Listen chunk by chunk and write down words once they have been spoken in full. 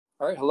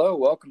All right, hello,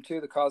 welcome to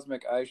the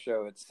Cosmic Eye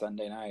Show. It's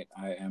Sunday night.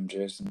 I am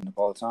Jason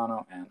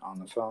Napolitano, and on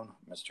the phone,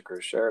 Mr.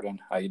 Chris Sheridan.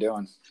 How you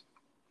doing?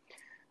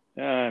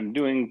 I'm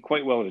doing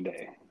quite well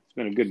today. It's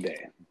been a good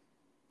day.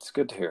 It's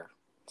good to hear.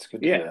 It's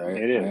good to Yeah, hear.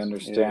 it is. I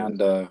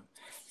understand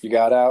you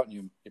got out and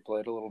you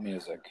played a little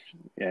music.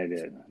 Yeah, I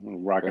did.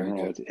 Rock and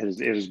roll.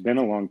 It has been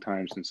a long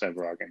time since I've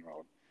rock and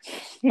rolled.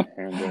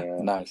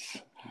 And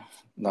Nice.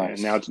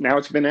 And now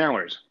it's been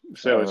hours.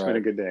 So All it's been a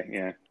good day.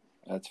 Yeah.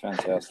 That's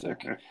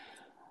fantastic.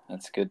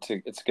 It's good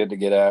to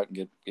get out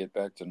and get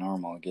back to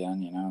normal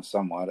again,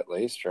 somewhat at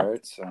least,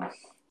 right? So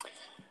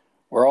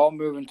we're all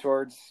moving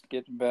towards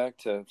getting back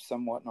to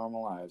somewhat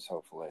normal lives,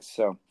 hopefully.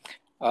 So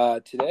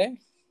today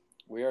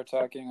we are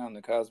talking on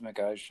the Cosmic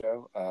Eye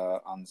Show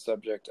on the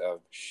subject of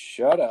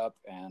shut up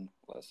and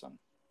listen.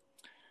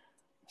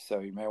 So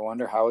you may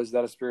wonder, how is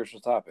that a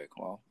spiritual topic?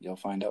 Well, you'll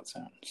find out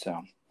soon.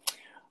 So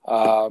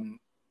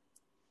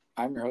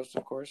I'm your host,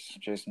 of course,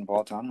 Jason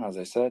Napolitano. As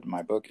I said,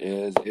 my book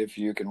is If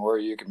You Can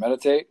Worry, You Can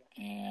Meditate.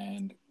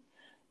 And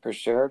Chris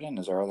Sheridan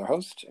is our other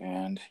host.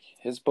 And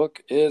his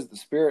book is The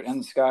Spirit and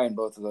the Sky. And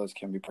both of those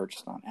can be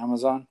purchased on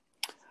Amazon.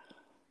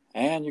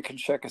 And you can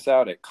check us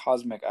out at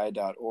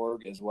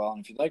cosmiceye.org as well.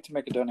 And if you'd like to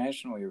make a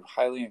donation, we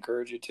highly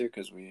encourage you to,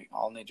 because we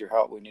all need your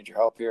help. We need your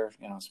help here,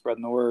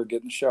 spreading the word,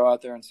 getting the show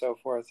out there and so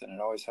forth. And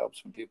it always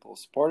helps when people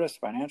support us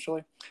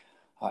financially.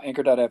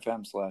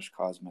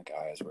 Anchor.fm/Cosmic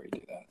Eye is where you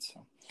do that.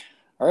 So.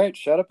 All right,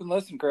 shut up and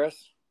listen,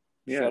 Chris.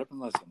 Yeah. Shut up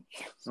and listen.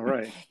 All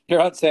right. You're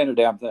not saying a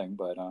damn thing,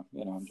 but,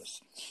 I'm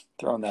just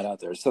throwing that out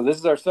there. So this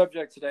is our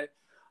subject today.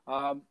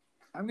 I'm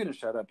going to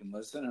shut up and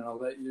listen, and I'll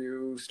let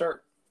you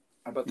start.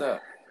 How about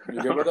that?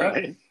 You good with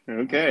that?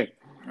 Okay.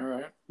 All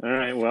right. All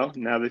right. Well,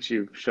 now that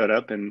you've shut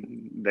up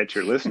and that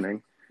you're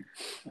listening.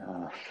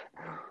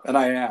 And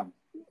I am.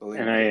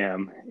 And I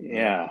am.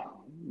 Yeah.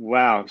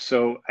 Wow.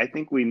 So I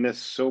think we miss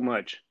so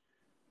much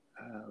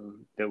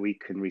that we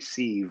can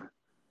receive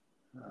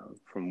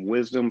from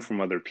wisdom, from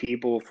other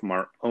people, from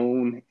our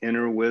own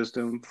inner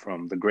wisdom,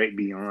 from the great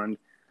beyond,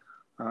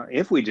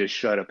 if we just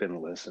shut up and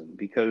listen.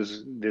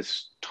 Because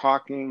this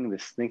talking,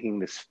 this thinking,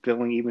 this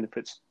feeling, even if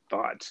it's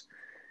thoughts,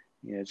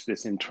 it's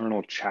this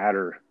internal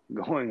chatter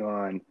going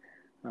on,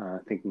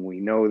 thinking we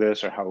know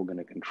this, or how we're going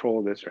to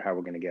control this, or how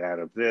we're going to get out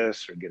of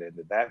this, or get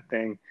into that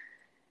thing.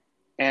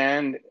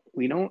 And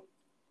I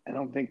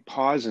don't think,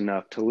 pause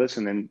enough to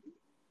listen. And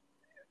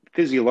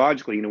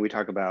physiologically, we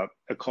talk about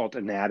occult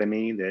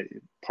anatomy, that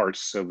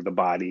parts of the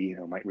body,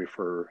 might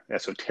refer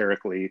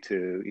esoterically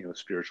to,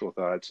 spiritual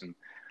thoughts and,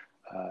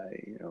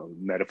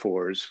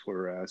 metaphors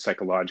for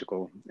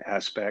psychological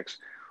aspects.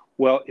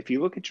 Well, if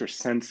you look at your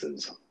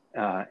senses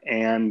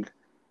and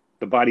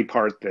the body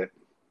part that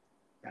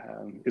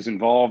is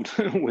involved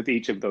with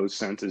each of those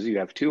senses, you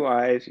have two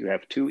eyes, you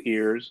have two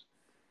ears,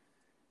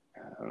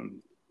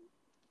 and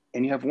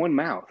you have one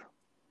mouth.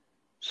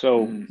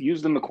 So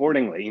use them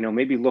accordingly.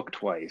 Maybe look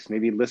twice,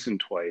 maybe listen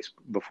twice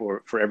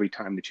for every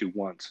time that you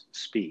once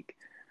speak.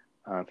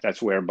 If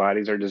that's where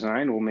bodies are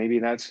designed, well,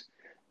 maybe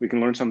we can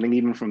learn something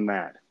even from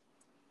that.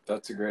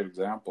 That's a great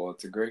example.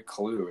 It's a great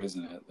clue,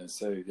 isn't it? They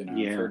say,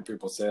 I've heard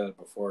people say that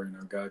before.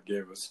 God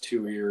gave us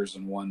two ears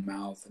and one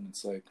mouth, and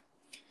it's like,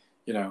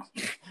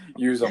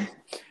 use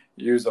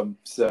them.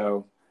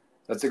 So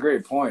that's a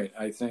great point.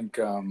 I think.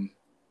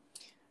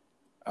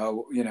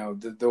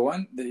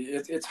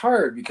 It's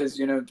hard because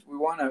we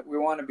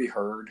want to be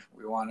heard.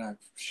 We want to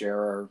share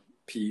our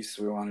peace.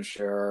 We want to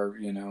share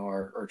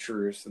our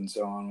truth and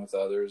so on with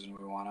others, and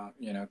we want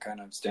to kind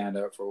of stand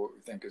up for what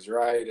we think is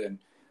right and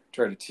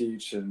try to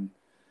teach and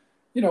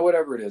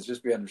whatever it is,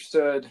 just be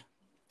understood.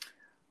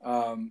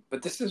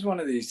 But this is one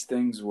of these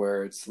things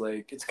where it's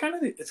like it's kind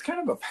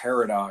of a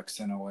paradox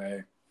in a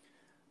way,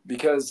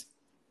 because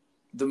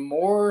the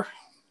more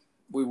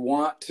we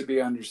want to be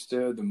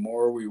understood, the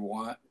more we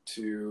want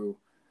to,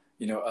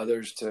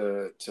 others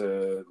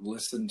to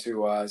listen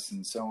to us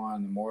and so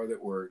on, the more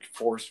that we're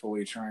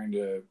forcefully trying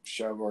to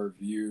shove our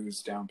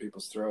views down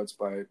people's throats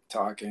by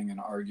talking and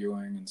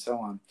arguing and so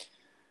on.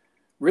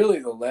 Really,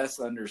 the less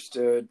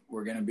understood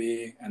we're going to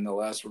be and the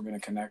less we're going to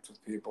connect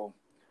with people.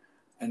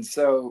 And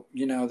so,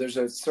 there's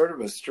a sort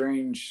of a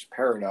strange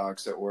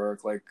paradox at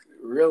work. Like,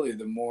 really,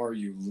 the more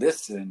you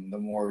listen, the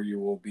more you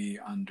will be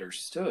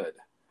understood.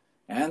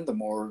 And the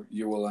more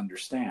you will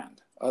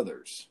understand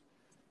others.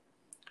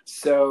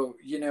 So,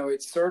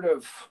 it's sort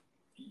of,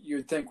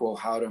 you'd think, well,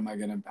 how am I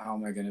going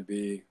to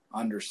be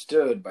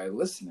understood by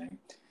listening?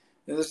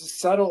 And there's a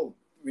subtle,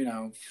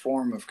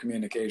 form of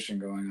communication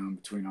going on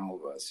between all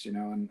of us,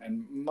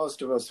 and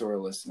most of us who are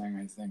listening,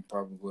 I think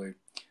probably,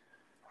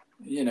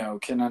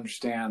 can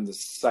understand the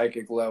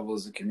psychic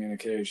levels of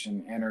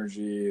communication,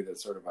 energy, the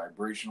sort of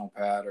vibrational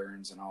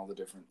patterns and all the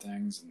different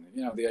things. And,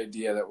 the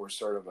idea that we're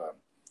sort of a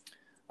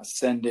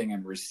sending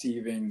and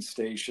receiving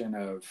station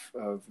of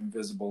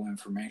invisible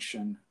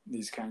information.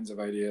 These kinds of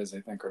ideas, I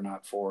think, are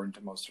not foreign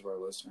to most of our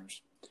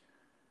listeners.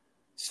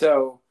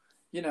 So,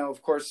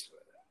 of course,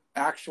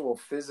 actual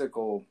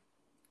physical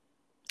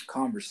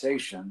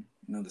conversation,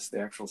 the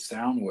actual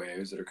sound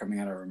waves that are coming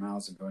out of our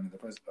mouths and going to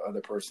the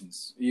other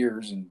person's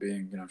ears and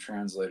being,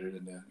 translated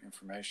into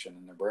information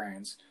in their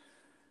brains,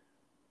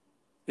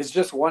 is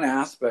just one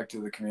aspect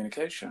of the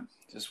communication.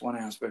 And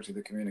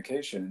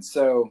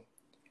so,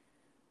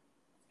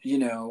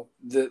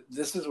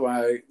 this is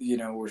why,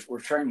 we're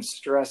trying to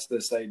stress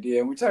this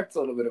idea. And we talked a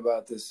little bit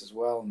about this as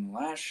well in the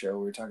last show.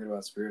 We were talking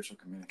about spiritual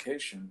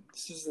communication.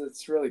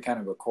 It's really kind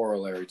of a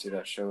corollary to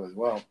that show as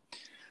well.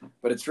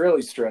 But it's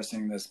really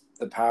stressing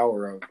the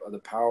power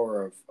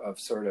of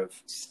sort of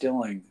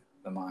stilling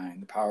the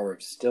mind, the power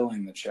of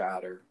stilling the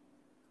chatter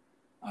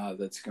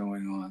that's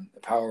going on, the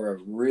power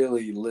of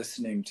really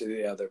listening to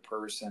the other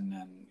person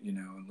and,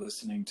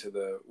 listening to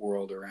the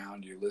world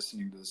around you,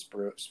 listening to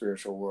the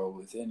spiritual world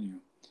within you.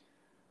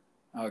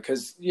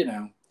 Because,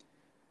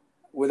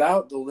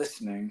 without the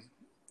listening,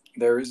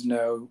 there is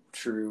no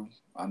true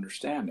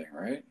understanding,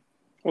 right?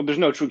 Well, there's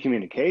no true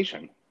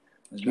communication.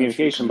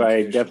 Communication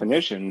by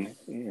definition,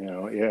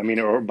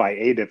 or by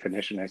a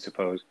definition, I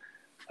suppose,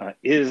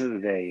 is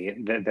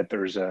that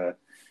there's a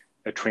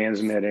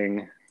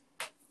transmitting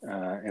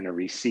and a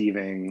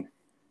receiving,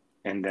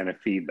 and then a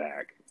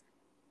feedback,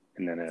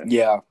 and then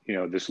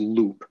this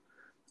loop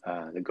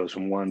that goes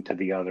from one to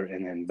the other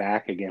and then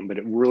back again. But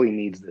it really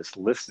needs this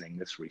listening,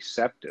 this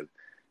receptive,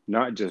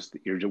 not just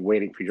that you're just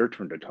waiting for your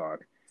turn to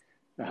talk,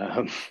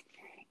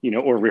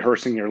 or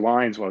rehearsing your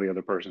lines while the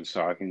other person's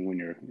talking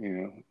when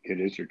it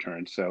is your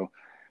turn. So,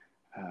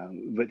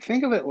 but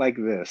think of it like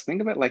this.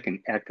 Think of it like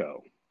an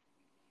echo,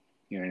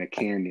 in a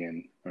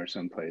canyon or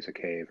someplace, a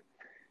cave.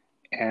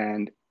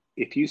 And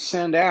if you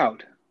send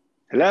out,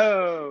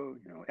 hello,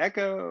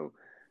 echo,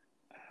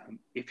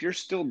 if you're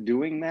still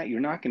doing that, you're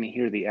not going to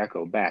hear the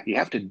echo back. You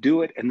have to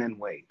do it and then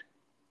wait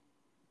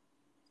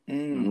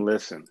and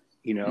listen,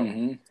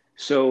 Mm-hmm.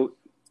 So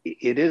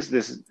it is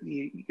this,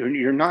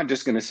 you're not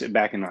just going to sit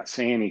back and not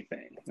say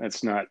anything.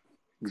 That's not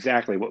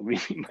exactly what we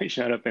mean by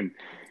shut up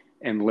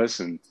and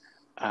listen.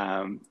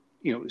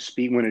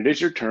 Speak when it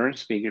is your turn,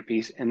 speak your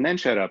piece, and then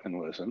shut up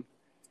and listen.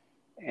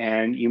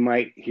 And you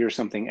might hear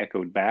something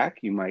echoed back.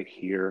 You might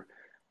hear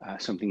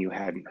something you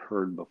hadn't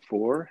heard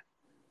before.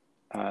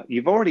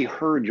 You've already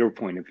heard your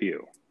point of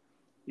view.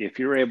 If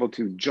you're able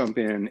to jump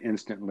in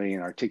instantly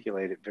and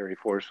articulate it very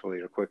forcefully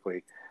or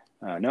quickly,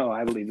 no,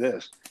 I believe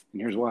this,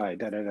 and here's why,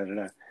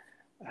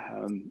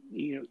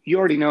 you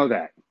already know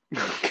that,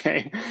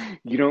 okay?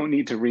 You don't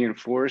need to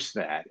reinforce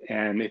that.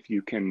 And if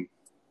you can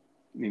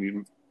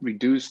maybe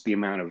reduce the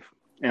amount of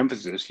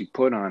emphasis you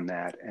put on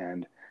that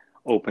and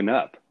open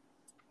up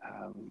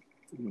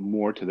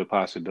more to the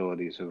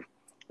possibilities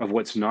of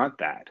what's not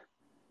that.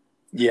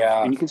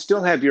 Yeah. And you can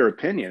still have your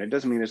opinion. It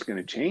doesn't mean it's going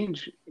to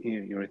change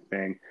your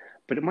thing,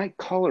 but it might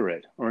color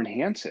it or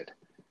enhance it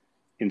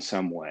in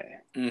some way.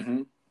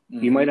 Mm-hmm.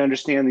 Mm-hmm. You might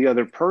understand the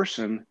other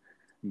person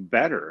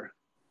better,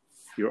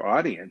 your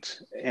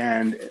audience,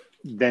 and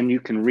then you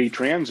can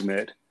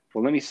retransmit,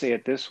 well, let me say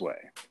it this way,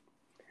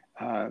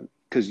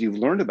 because you've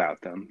learned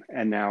about them,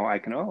 and now I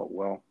can,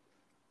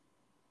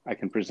 I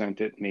can present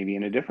it maybe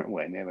in a different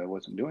way. Maybe I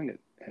wasn't doing it,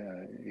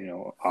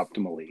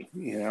 optimally,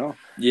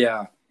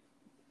 Yeah.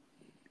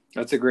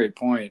 That's a great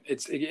point.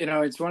 It's,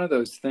 it's one of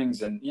those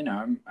things, and,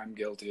 I'm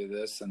guilty of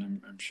this, and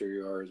I'm sure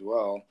you are as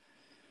well.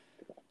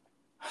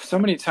 So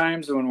many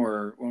times when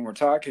we're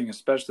talking,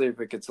 especially if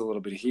it gets a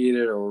little bit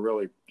heated or we're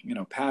really,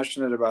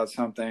 passionate about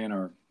something,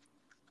 or,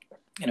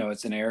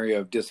 it's an area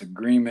of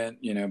disagreement,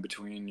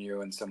 between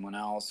you and someone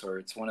else, or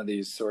it's one of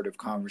these sort of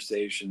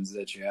conversations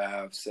that you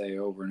have, say,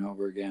 over and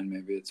over again.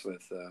 Maybe it's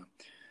with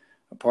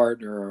a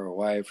partner or a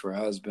wife or a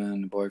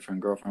husband, a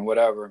boyfriend, girlfriend,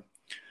 whatever.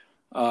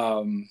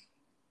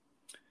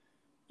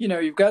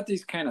 You've got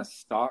these kind of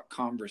stock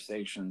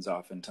conversations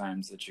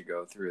oftentimes that you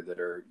go through that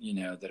are,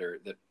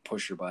 that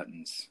push your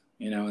buttons,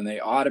 and they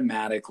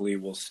automatically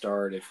will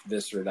start if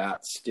this or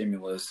that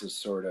stimulus is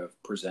sort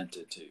of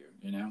presented to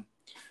you,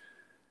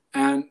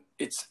 and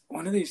it's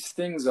one of these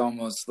things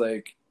almost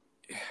like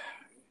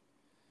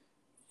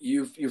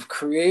you've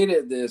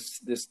created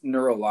this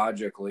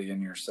neurologically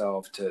in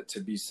yourself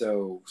to be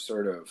so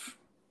sort of,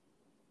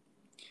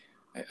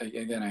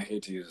 again, I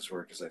hate to use this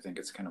word because I think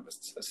it's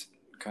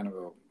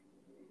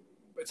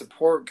it's a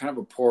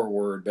poor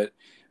word, but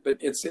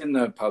it's in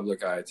the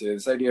public eye too.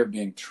 This idea of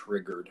being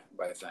triggered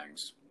by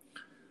things.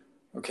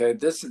 Okay,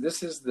 this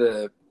is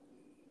the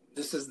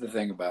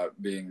thing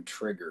about being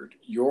triggered.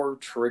 You're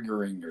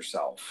triggering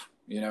yourself.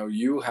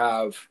 You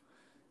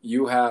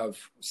have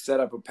set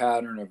up a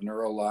pattern of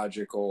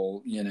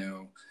neurological,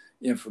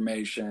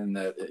 information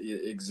that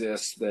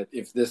exists, that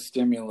if this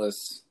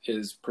stimulus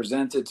is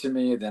presented to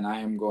me, then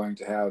I am going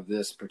to have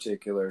this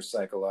particular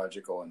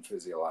psychological and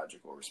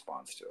physiological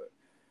response to it.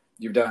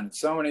 You've done it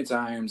so many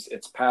times,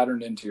 it's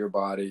patterned into your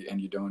body, and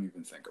you don't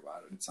even think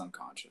about it. It's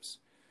unconscious.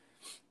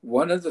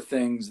 One of the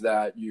things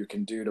that you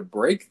can do to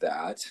break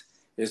that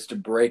is to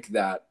break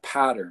that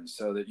pattern,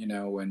 so that,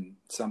 when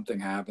something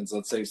happens,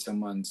 let's say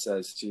someone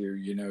says to you,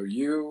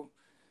 you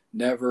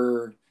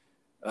never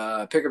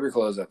pick up your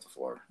clothes off the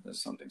floor.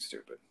 That's something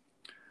stupid.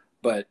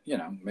 But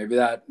maybe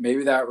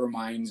that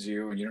reminds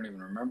you, and you don't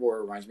even remember what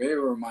it reminds. Maybe it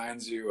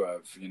reminds you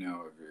of of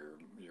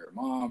your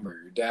mom or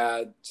your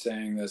dad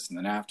saying this, and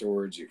then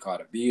afterwards you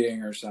caught a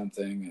beating or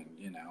something,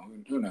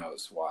 and who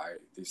knows why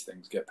these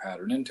things get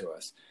patterned into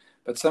us.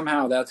 But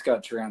somehow that's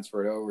got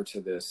transferred over to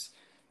this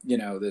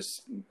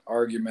this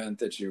argument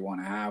that you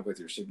want to have with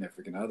your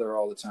significant other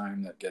all the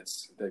time, that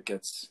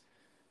gets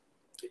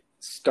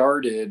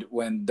started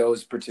when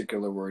those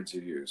particular words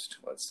are used,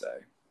 let's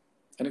say.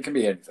 And it can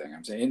be anything.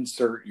 I'm saying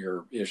insert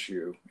your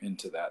issue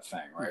into that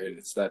thing, right?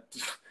 It's that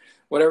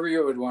whatever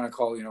you would want to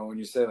call, when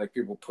you say like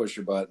people push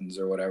your buttons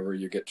or whatever,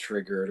 you get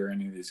triggered or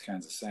any of these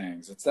kinds of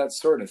sayings. It's that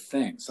sort of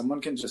thing.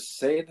 Someone can just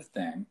say the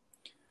thing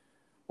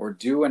or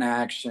do an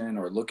action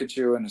or look at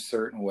you in a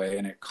certain way,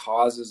 and it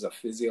causes a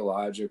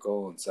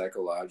physiological and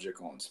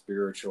psychological and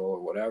spiritual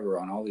or whatever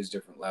on all these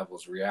different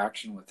levels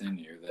reaction within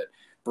you that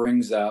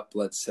brings up,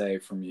 let's say,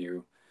 from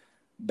you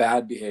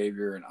bad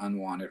behavior and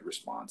unwanted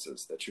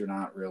responses that you're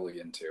not really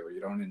into, or you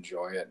don't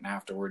enjoy it, and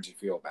afterwards you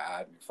feel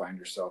bad and you find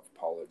yourself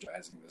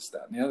apologizing, this,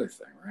 that, and the other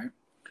thing, right?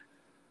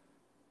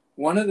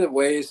 One of the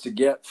ways to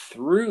get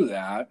through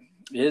that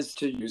is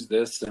to use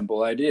this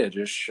simple idea: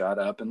 just shut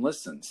up and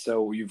listen.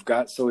 So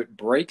it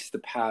breaks the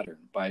pattern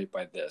by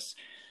this.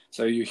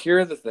 So you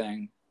hear the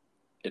thing,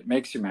 it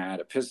makes you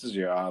mad, it pisses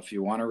you off,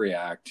 you want to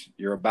react,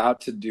 you're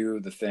about to do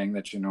the thing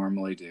that you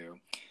normally do,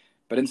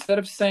 but instead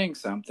of saying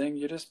something,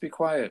 you just be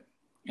quiet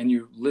and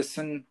you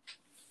listen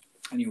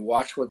and you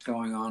watch what's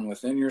going on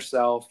within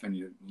yourself, and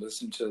you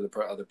listen to the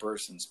other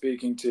person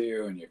speaking to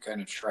you, and you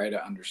kind of try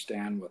to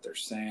understand what they're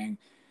saying.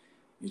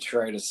 You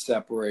try to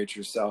separate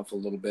yourself a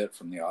little bit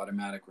from the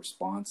automatic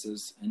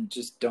responses and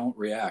just don't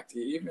react.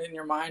 Even in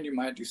your mind, you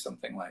might do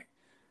something like,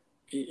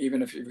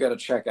 even if you've got to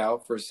check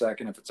out for a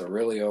second, if it's a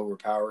really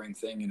overpowering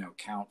thing,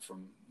 count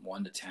from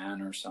 1 to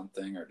 10 or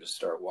something, or just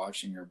start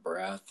watching your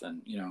breath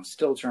and,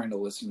 still trying to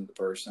listen to the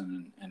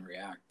person and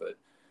react. But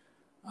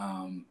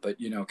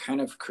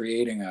kind of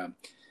creating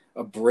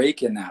a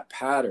break in that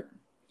pattern.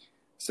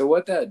 So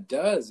what that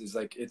does is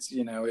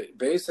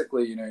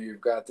basically,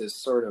 you've got this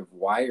sort of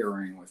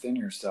wiring within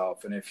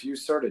yourself. And if you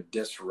sort of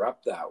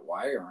disrupt that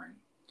wiring,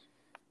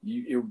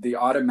 the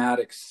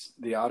automatic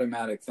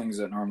things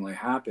that normally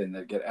happen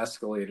that get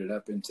escalated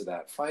up into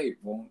that fight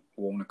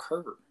won't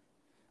occur,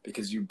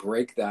 because you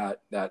break that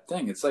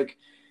thing. It's like,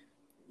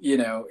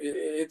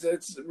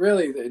 it's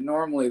really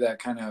normally that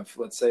kind of,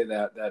 let's say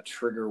that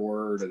trigger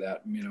word or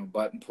that,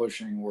 button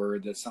pushing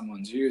word that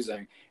someone's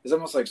using is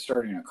almost like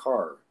starting a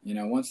car.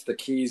 Once the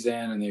key's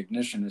in and the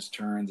ignition is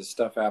turned, the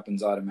stuff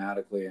happens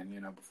automatically. And,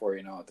 before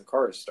you know it, the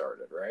car is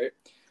started, right?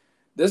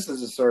 This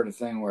is the sort of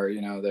thing where,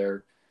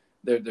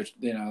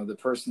 the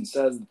person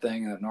says the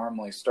thing that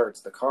normally starts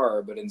the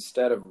car, but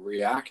instead of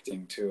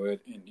reacting to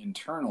it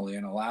internally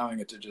and allowing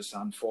it to just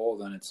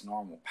unfold on its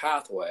normal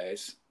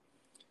pathways,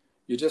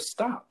 you just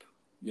stop.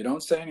 You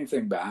don't say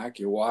anything back.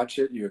 You watch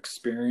it. You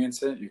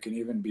experience it. You can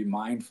even be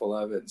mindful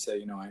of it and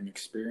say, I'm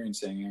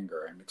experiencing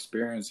anger. I'm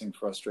experiencing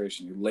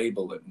frustration. You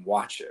label it and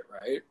watch it,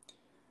 right?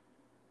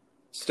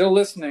 Still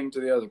listening to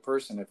the other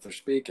person if they're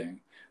speaking,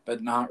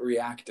 but not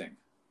reacting.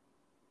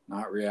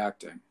 Not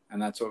reacting.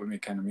 And that's what we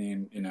kind of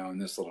mean, in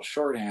this little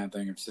shorthand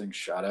thing of saying,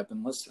 shut up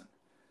and listen.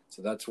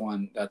 So that's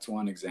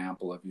one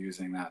example of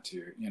using that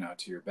to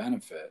your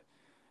benefit.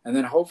 And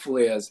then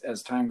hopefully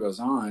as time goes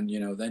on,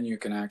 then you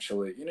can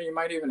actually, you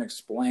might even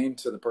explain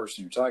to the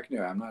person you're talking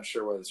to, I'm not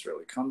sure where this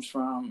really comes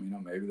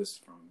from. Maybe this is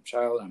from a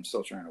child. I'm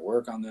still trying to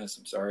work on this.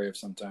 I'm sorry if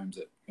sometimes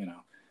it,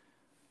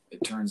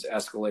 it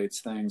escalates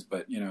things.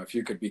 But, if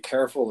you could be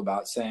careful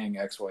about saying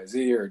X, Y,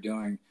 Z or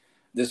doing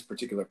this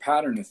particular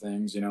pattern of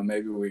things,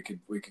 maybe we could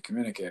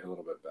communicate a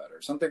little bit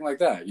better. Something like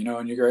that,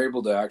 and you're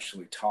able to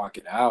actually talk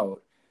it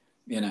out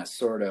in a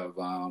sort of,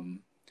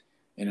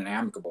 in an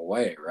amicable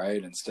way,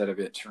 right? Instead of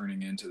it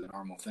turning into the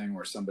normal thing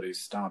where somebody's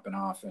stomping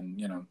off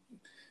and,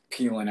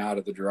 peeling out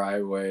of the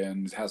driveway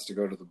and has to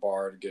go to the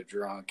bar to get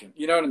drunk. And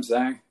you know what I'm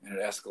saying? And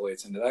it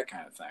escalates into that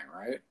kind of thing,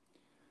 right?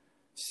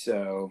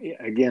 So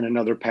again,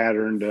 another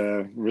patterned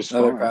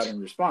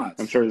response.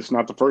 I'm sure it's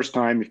not the first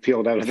time you've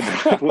peeled out of the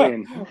driveway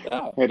and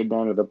headed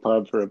down to the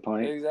pub for a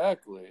pint.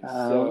 Exactly.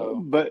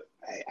 But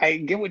I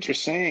get what you're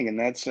saying, and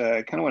that's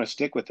I kind of want to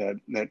stick with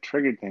that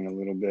triggered thing a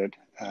little bit.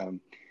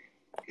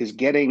 Is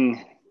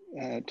getting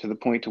to the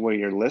point to where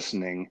you're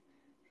listening.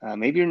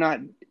 Maybe you're not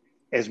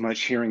as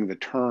much hearing the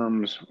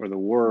terms or the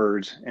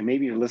words, and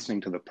maybe you're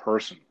listening to the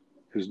person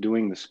who's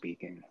doing the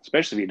speaking,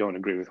 especially if you don't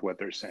agree with what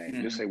they're saying.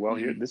 Mm-hmm. Just say, well,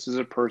 here, this is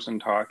a person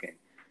talking.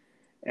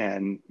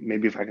 And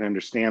maybe if I can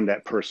understand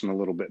that person a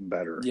little bit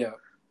better,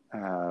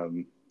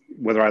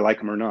 whether I like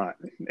them or not,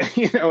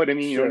 you know what I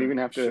mean? You don't even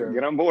have to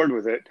get on board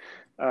with it,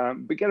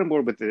 but get on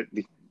board with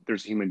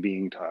there's a human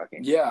being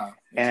talking. Yeah,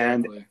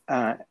 exactly.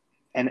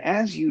 And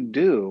as you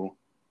do,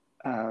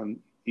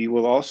 you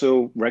will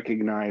also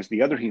recognize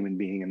the other human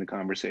being in the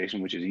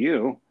conversation, which is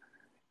you,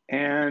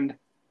 and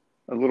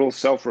a little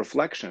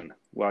self-reflection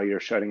while you're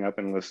shutting up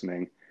and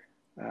listening.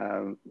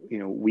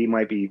 We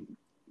might be,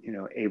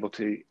 able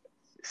to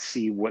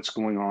see what's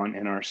going on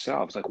in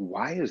ourselves. Like,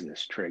 why is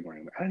this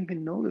triggering? I don't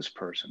even know this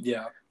person.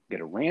 Yeah. Get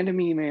a random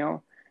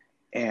email,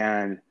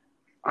 and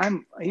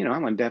I'm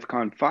on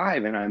DEFCON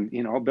 5, and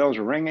I'm, all bells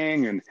are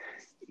ringing, and,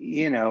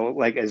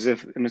 like as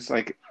if, and it's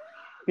like,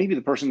 maybe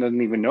the person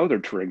doesn't even know they're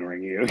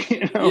triggering you,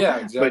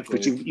 Yeah, but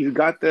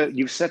exactly.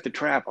 you've set the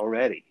trap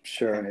already.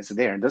 Sure. And it's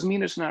there. It doesn't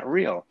mean it's not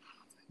real,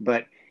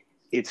 but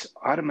it's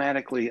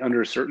automatically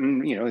under a certain,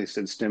 they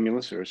said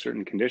stimulus or a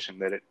certain condition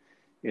that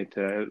it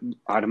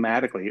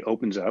automatically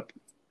opens up,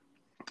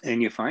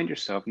 and you find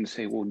yourself and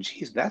say, well,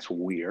 geez, that's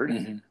weird.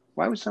 Mm-hmm.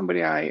 Why would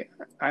somebody I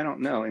don't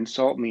know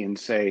insult me and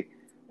say,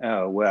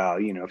 oh, well,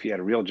 if you had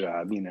a real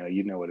job,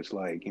 you'd know what it's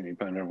like. You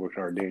probably never worked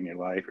a hard day in your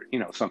life,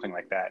 or, something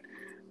like that.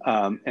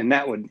 And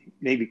that would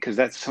maybe, because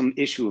that's some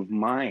issue of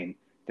mine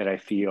that I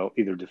feel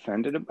either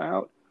defended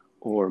about,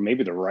 or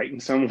maybe they're right in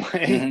some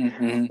way,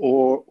 Mm-hmm.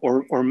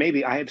 or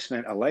maybe I have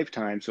spent a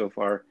lifetime so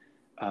far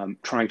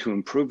trying to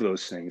improve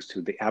those things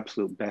to the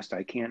absolute best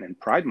I can and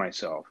pride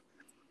myself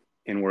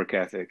in work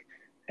ethic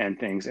and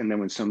things. And then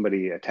when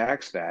somebody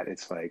attacks that,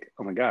 it's like,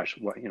 oh my gosh,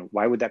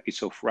 why would that be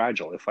so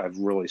fragile if I've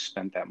really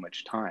spent that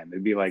much time?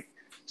 It'd be like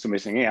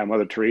somebody saying, yeah,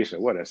 Mother Teresa,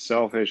 what a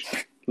selfish,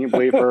 can you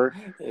believe her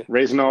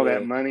raising all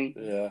that money,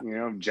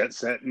 jet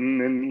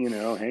setting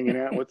and, hanging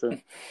out with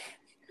the,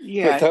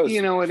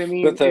 you know what I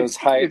mean? With those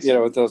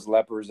with those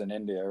lepers in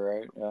India,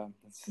 right? Yeah.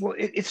 Well,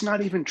 it's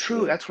not even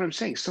true. That's what I'm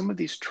saying. Some of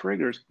these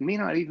triggers may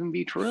not even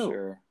be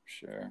true.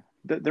 Sure.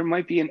 There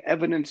might be an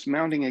evidence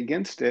mounting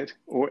against it,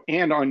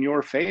 and on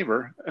your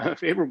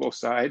favorable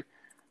side,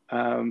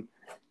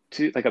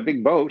 to like a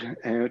big boat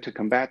to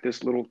combat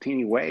this little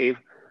teeny wave,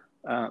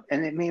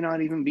 and it may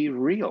not even be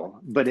real,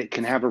 but it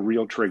can have a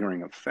real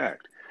triggering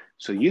effect.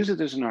 So use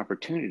it as an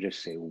opportunity to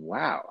say,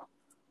 wow,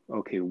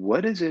 okay,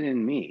 what is it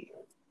in me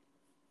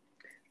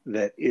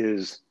that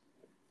is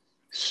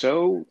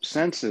so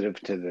sensitive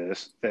to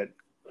this that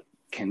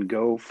can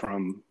go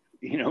from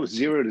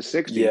 0 to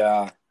 60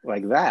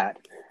 like that?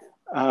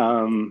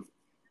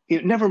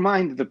 Never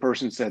mind that the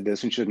person said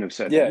this and shouldn't have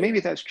said that. Maybe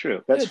that's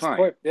true. That's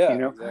fine.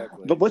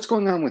 Exactly. But what's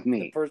going on with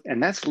me?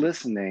 And that's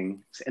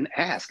listening and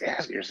ask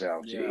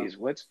yourself, geez,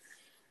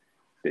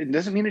 it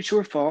doesn't mean it's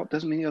your fault.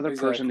 Doesn't mean the other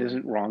person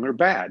isn't wrong or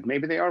bad.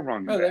 Maybe they are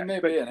wrong or bad. They may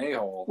be an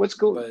a-hole. What's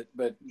going?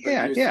 But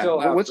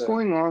what's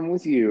going on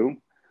with you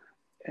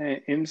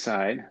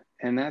inside?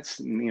 And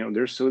that's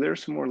there's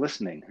some more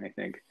listening, I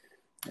think,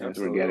 as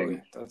we're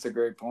getting. That's a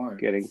great point.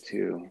 Getting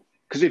to.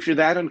 Because if you're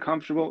that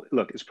uncomfortable,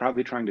 look, it's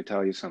probably trying to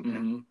tell you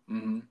something. Mm-hmm,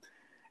 mm-hmm.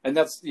 And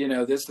that's,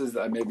 this is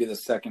maybe the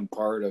second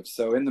part of,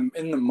 so in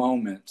the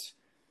moment,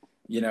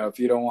 if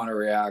you don't want to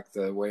react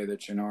the way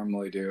that you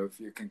normally do, if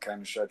you can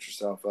kind of shut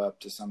yourself up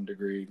to some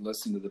degree,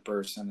 listen to the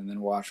person, and then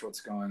watch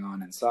what's going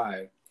on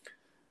inside,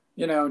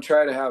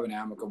 try to have an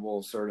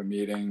amicable sort of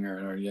meeting,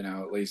 or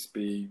at least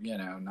be,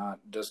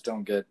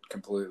 don't get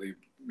completely,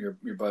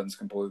 your buttons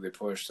completely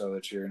pushed so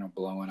that you're,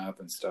 blowing up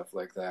and stuff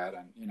like that.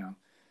 And,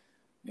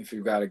 if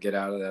you've got to get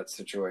out of that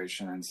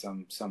situation in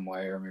some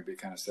way, or maybe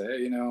kind of say,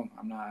 hey,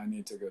 I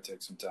need to go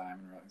take some time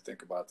and really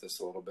think about this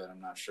a little bit. I'm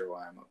not sure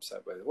why I'm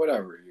upset by it.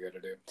 Whatever you got to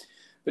do.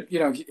 But,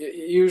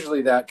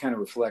 usually that kind of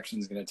reflection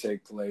is going to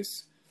take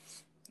place,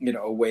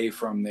 away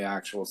from the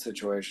actual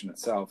situation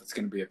itself. It's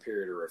going to be a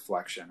period of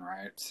reflection,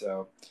 right?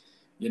 So,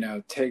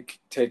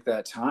 take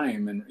that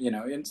time, and,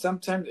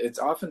 and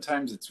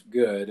oftentimes it's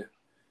good.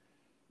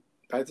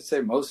 I have to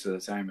say most of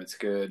the time it's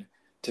good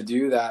to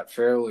do that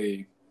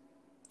fairly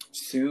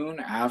soon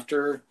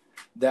after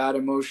that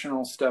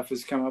emotional stuff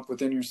has come up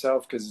within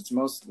yourself, because it's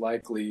most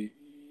likely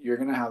you're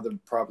going to have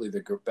probably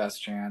the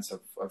best chance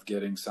of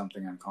getting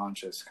something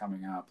unconscious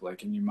coming up,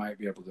 and you might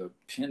be able to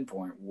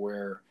pinpoint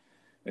where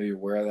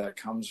that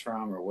comes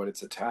from or what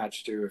it's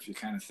attached to. If you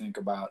kind of think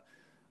about,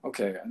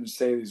 okay, I'm going to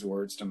say these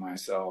words to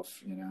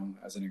myself,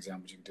 as an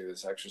example, you can do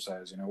this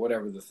exercise,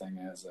 whatever the thing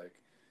is,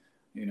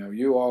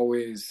 you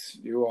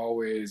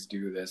always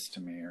do this to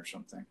me or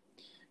something.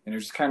 And you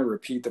just kind of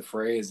repeat the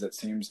phrase that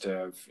seems to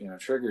have,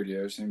 triggered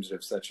you, seems to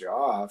have set you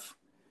off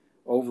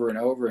over and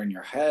over in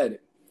your head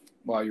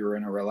while you're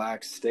in a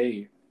relaxed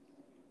state.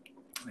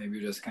 Maybe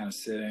you're just kind of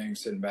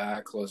sitting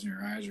back, closing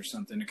your eyes or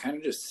something, to kind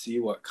of just see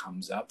what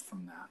comes up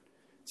from that.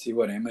 See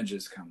what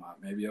images come up.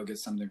 Maybe you'll get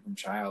something from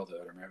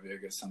childhood, or maybe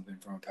you'll get something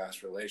from a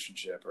past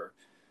relationship, or,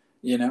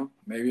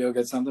 maybe you'll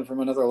get something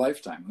from another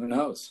lifetime. Who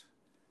knows?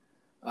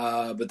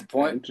 But the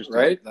point,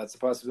 right? That's a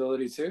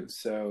possibility too.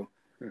 So,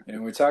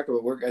 we talk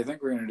about I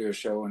think we're going to do a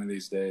show one of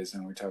these days,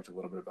 and we talked a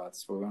little bit about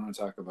this, but we want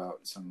to talk about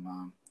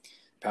some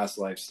past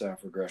life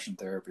stuff, regression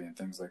therapy, and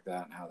things like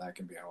that, and how that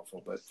can be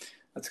helpful. But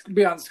that's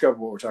beyond the scope of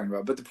what we're talking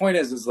about. But the point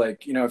is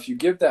if you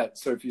give that,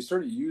 so if you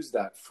sort of use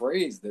that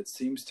phrase that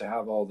seems to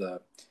have all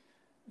the,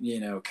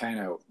 kind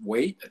of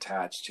weight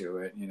attached to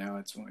it,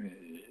 it's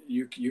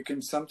you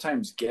can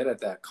sometimes get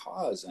at that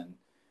cause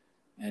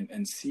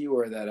and see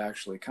where that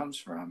actually comes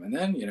from. And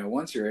then,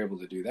 once you're able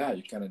to do that,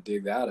 you kind of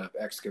dig that up,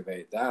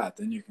 excavate that,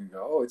 then you can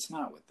go, oh, it's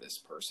not with this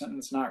person.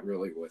 It's not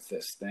really with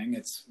this thing.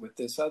 It's with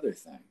this other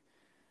thing.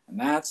 And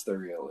that's the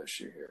real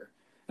issue here.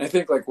 And I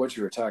think like what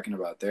you were talking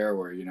about there,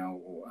 where,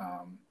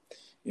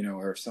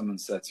 or if someone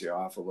sets you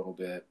off a little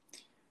bit,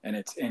 and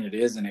it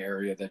is an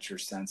area that you're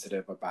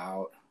sensitive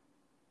about,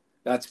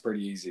 that's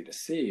pretty easy to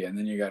see. And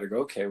then you got to go,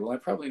 okay, well, I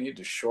probably need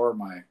to shore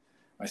my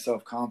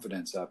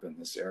self-confidence up in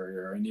this area,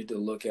 or I need to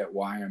look at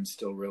why I'm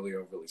still really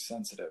overly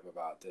sensitive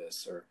about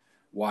this, or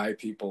why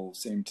people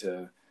seem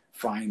to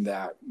find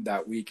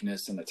that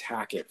weakness and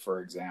attack it,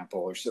 for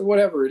example, or so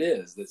whatever it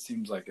is that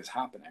seems like is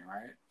happening,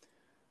 right?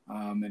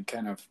 And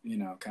kind of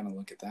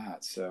look at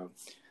that. So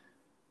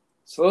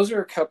those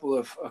are a couple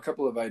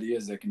of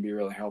ideas that can be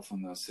really helpful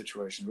in those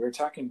situations. We were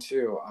talking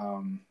too.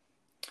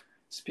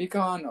 Speak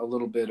on a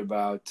little bit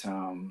about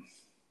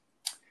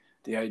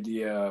the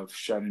idea of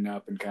shutting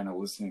up and kind of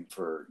listening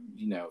for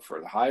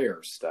the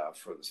higher stuff,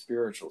 for the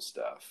spiritual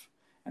stuff,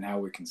 and how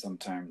we can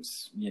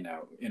sometimes,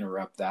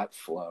 interrupt that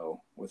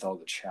flow with all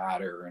the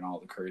chatter and all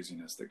the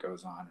craziness that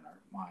goes on in our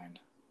mind.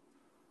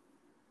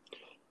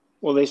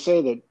 Well, they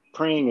say that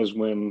praying is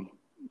when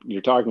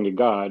you're talking to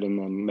God, and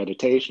then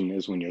meditation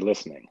is when you're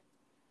listening.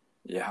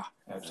 Yeah,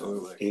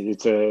 absolutely.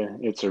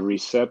 It's a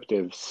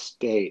receptive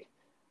state.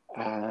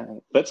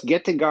 Let's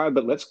get to God,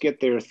 but let's get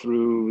there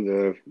through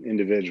the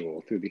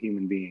individual, through the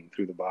human being,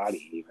 through the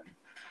body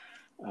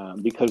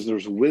even. Because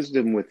there's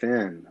wisdom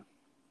within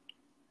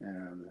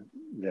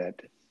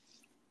that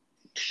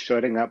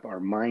shutting up our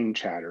mind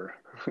chatter,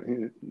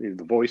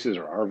 the voices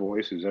or our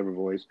voice, whose ever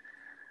voice,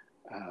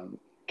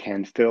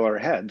 can fill our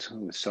heads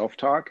with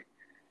self-talk,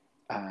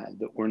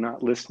 that we're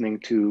not listening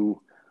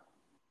to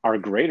our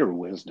greater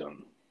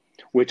wisdom,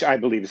 which I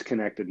believe is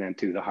connected then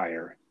to the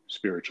higher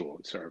spiritual.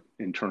 It's our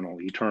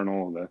internal,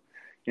 eternal, the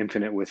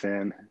infinite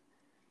within,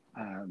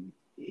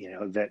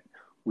 that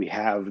we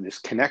have this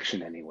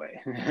connection anyway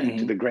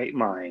to the great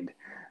mind,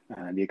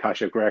 the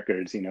Akashic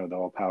records, the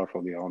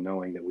all-powerful, the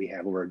all-knowing that we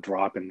have. We're a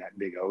drop in that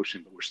big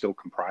ocean, but we're still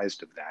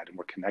comprised of that, and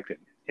we're connected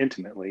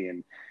intimately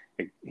and,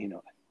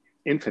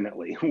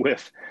 infinitely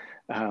with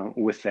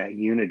that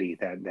unity,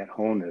 that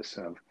wholeness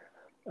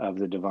of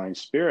the divine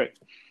spirit.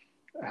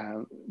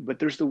 But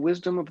there's the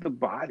wisdom of the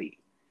body.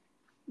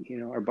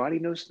 Our body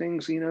knows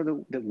things,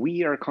 that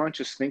we, our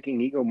conscious thinking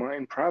ego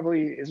mind,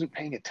 probably isn't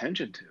paying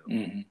attention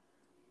to,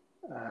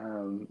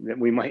 that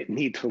we might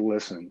need to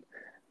listen.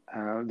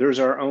 There's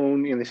our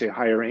own, they say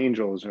higher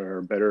angels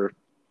or better,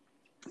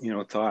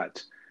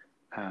 thoughts,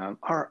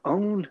 our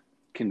own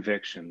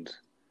convictions,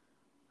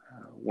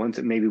 ones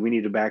that maybe we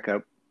need to back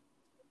up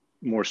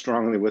more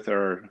strongly with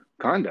our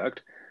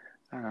conduct,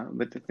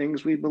 but the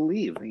things we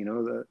believe,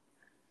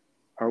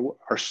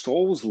 our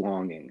soul's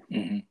longing.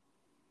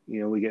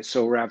 We get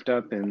so wrapped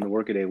up in the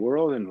workaday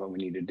world and what we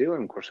need to do.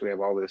 And of course, we have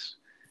all this,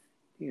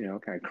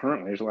 kind of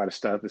currently, there's a lot of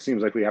stuff that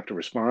seems like we have to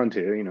respond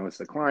to. It's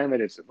the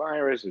climate, it's the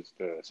virus, it's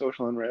the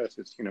social unrest,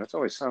 it's, it's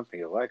always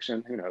something,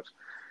 election, who knows.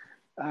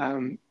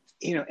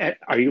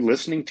 Are you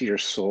listening to your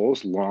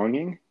soul's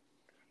longing?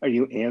 Are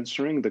you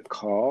answering the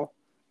call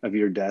of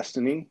your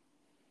destiny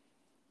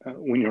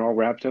when you're all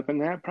wrapped up in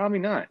that? Probably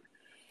not.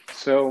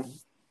 So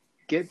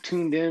get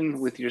tuned in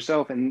with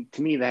yourself. And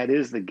to me, that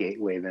is the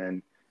gateway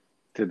then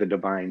to the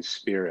divine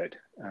spirit.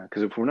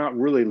 Because if we're not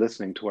really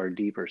listening to our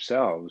deeper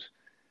selves,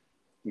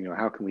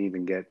 how can we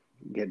even get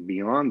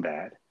beyond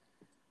that?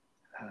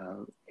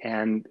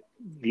 And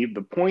the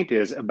point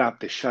is about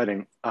the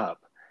shutting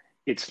up.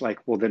 It's like,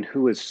 well, then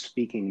who is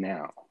speaking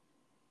now?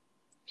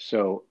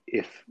 So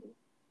if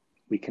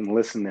we can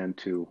listen then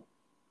to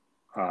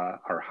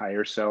our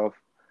higher self,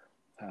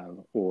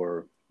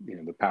 or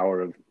the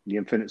power of the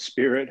infinite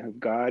spirit of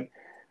God,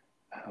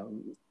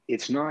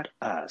 it's not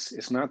us.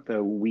 It's not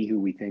the we who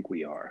we think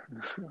we are,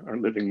 our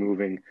living,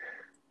 moving,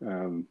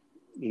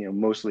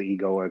 mostly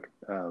egoic,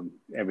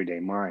 everyday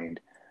mind.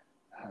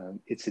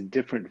 It's a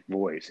different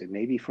voice. It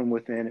may be from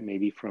within, it may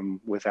be from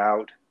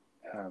without,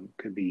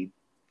 could be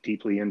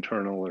deeply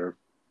internal or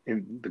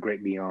in the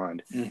great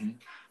beyond.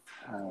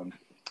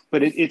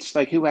 But it's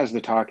like, who has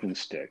the talking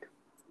stick,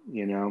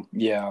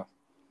 Yeah.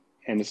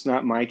 And it's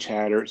not my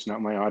chatter. It's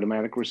not my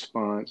automatic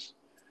response.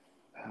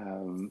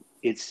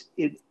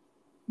 It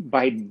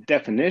by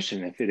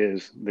definition, if it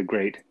is the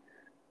great,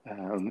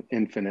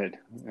 infinite,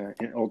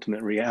 and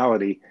ultimate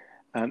reality,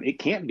 it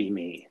can't be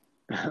me,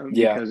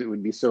 because it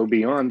would be so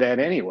beyond that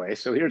anyway.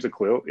 So here's a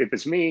clue: if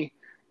it's me,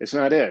 it's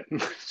not it.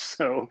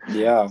 So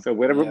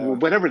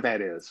whatever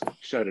that is,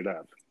 shut it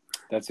up.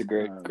 That's a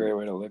great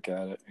way to look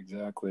at it.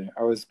 Exactly.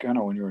 I was kind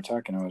of, when you were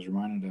talking, I was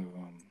reminded of.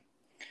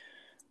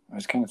 I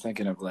was kind of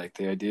thinking of like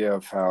the idea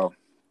of how,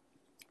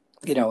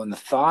 when the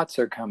thoughts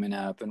are coming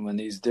up and when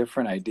these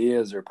different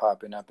ideas are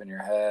popping up in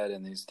your head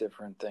and these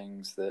different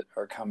things that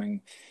are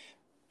coming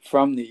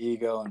from the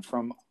ego and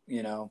from,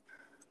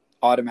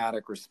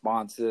 automatic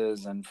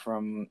responses and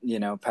from,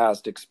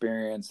 past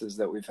experiences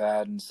that we've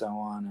had and so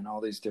on, and all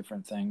these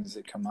different things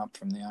that come up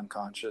from the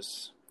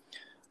unconscious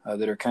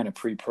that are kind of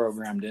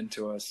pre-programmed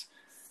into us.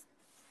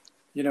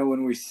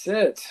 When we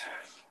sit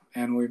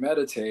and we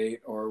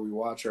meditate, or we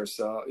watch our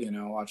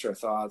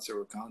thoughts, or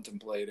we're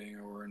contemplating,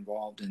 or we're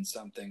involved in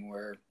something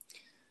where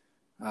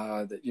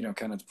that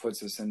kind of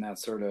puts us in that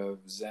sort of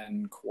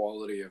Zen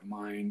quality of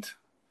mind,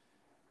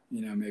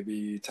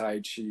 maybe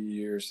Tai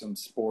Chi or some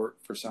sport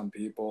for some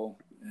people.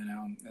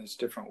 There's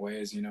different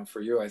ways.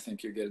 For you, I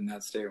think you get in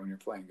that state when you're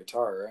playing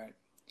guitar, right?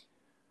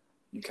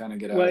 You kind of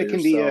get out Well, of it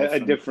can be yourself a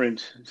and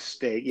different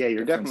state. Yeah,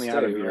 you're different definitely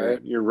out of state,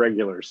 right? your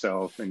regular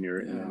self, and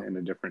you're Yeah. in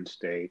a different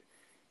state.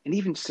 And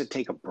even to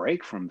take a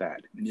break from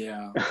that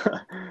Yeah.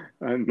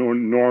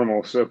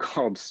 normal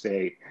so-called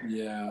state.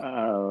 Yeah.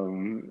 Well,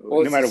 No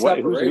it's a matter what,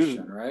 who's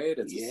separation, right?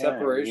 It's a yeah,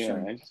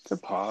 separation. it's a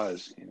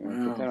pause. Put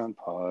Yeah. that on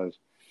pause.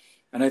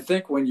 And I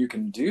think when you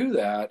can do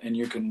that and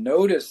you can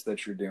notice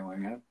that you're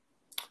doing it,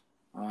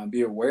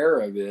 be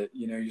aware of it,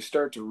 you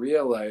start to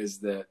realize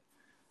that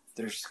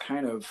there's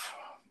kind of,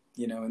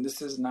 and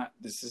this is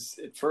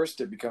at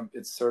first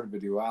it's sort of a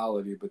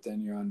duality, but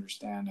then you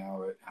understand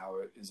how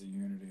it is a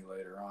unity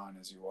later on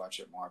as you watch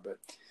it more. But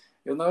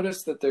you'll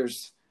notice that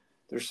there's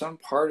some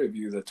part of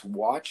you that's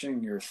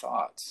watching your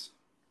thoughts.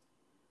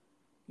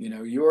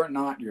 You are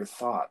not your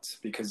thoughts,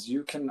 because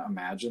you can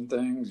imagine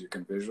things, you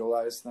can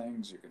visualize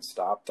things, you can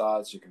stop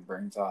thoughts, you can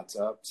bring thoughts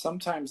up.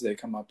 Sometimes they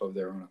come up of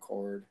their own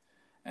accord,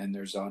 and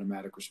there's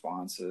automatic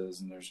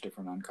responses, and there's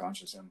different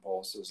unconscious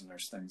impulses, and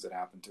there's things that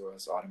happen to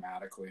us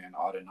automatically and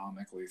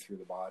autonomically through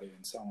the body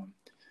and so on.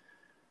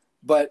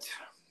 But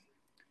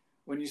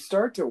when you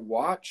start to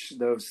watch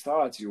those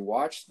thoughts, you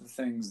watch the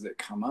things that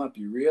come up,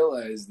 you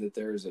realize that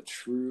there's a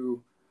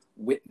true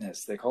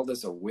witness. They call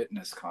this a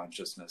witness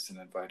consciousness in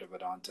Advaita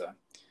Vedanta.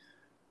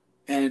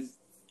 And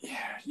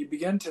you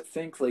begin to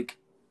think like,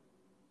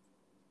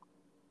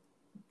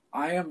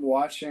 I am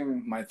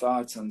watching my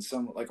thoughts on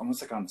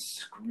almost like on a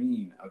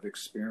screen of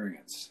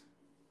experience,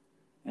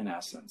 in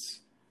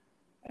essence.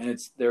 And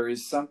there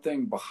is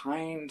something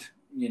behind,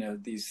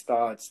 these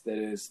thoughts that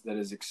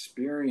is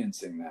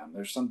experiencing them.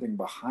 There's something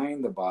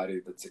behind the body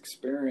that's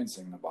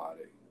experiencing the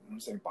body. I'm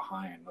saying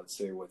behind, let's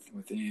say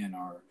within,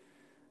 or,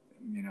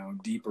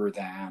 deeper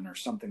than, or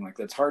something like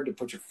that. It's hard to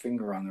put your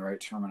finger on the right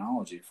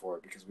terminology for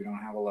it, because we don't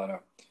have a lot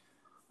of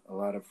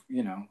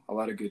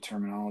good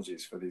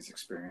terminologies for these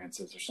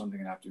experiences. There's something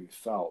that have to be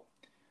felt.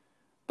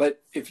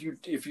 But if you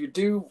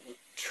do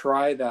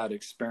try that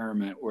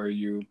experiment where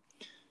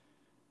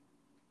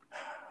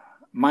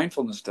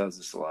mindfulness does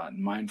this a lot.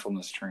 In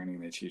mindfulness training,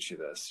 they teach you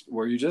this,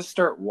 where you just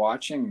start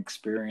watching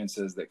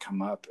experiences that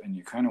come up, and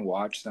you kind of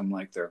watch them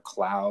like they're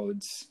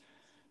clouds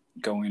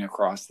going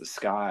across the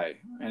sky.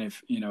 And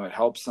if, it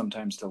helps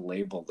sometimes to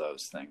label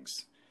those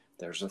things.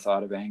 There's a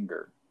thought of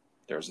anger.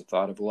 There's a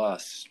thought of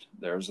lust.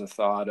 There's a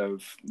thought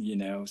of,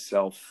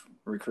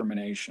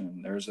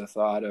 self-recrimination. There's a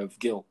thought of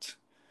guilt.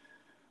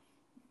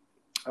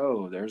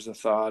 Oh, there's a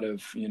thought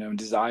of,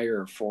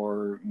 desire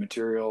for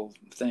material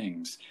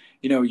things.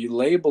 You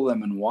label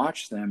them and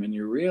watch them, and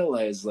you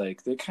realize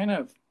like they kind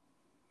of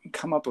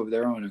come up of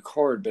their own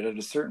accord. But at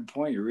a certain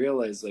point, you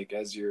realize like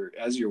as you're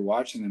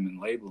watching them and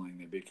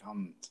labeling,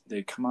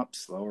 they come up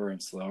slower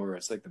and slower.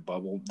 It's like the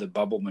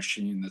bubble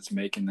machine that's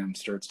making them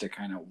starts to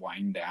kind of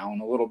wind down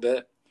a little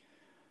bit.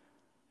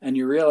 And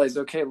you realize,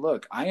 okay,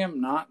 look, I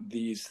am not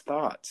these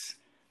thoughts.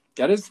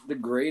 That is the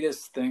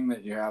greatest thing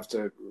that you have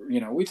to,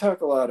 we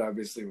talk a lot,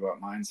 obviously, about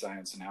mind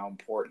science and how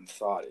important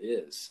thought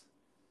is.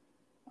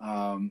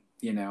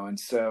 And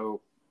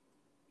so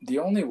the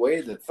only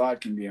way that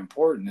thought can be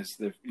important is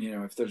that,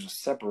 if there's a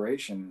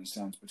separation, in a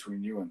sense,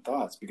 between you and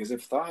thoughts. Because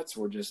if thoughts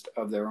were just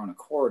of their own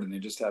accord and they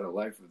just had a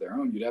life of their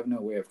own, you'd have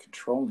no way of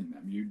controlling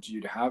them. You'd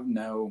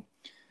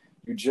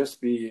just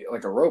be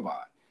like a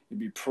robot. You'd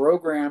be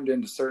programmed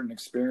into certain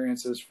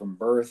experiences from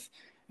birth,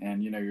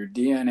 and your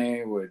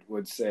DNA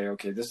would say,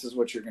 okay, this is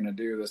what you're going to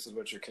do, this is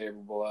what you're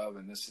capable of,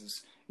 and this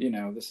is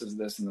this is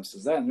this and this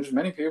is that. And there's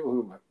many people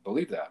who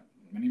believe that.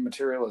 Many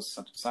materialist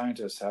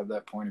scientists have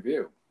that point of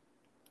view.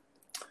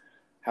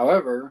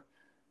 However,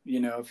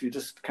 if you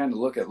just kind of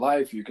look at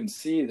life, you can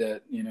see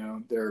that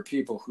there are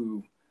people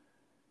who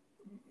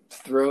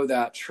throw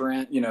that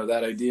trend,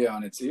 that idea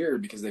on its ear,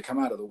 because they come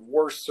out of the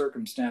worst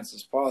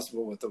circumstances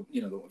possible with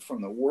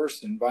from the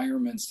worst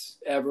environments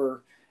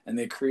ever, and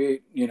they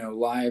create,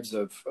 lives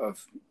of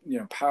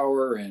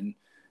power and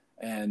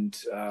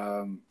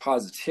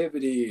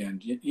positivity,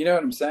 and you know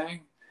what I'm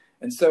saying?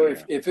 And so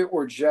if it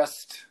were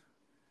just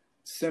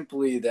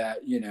simply that,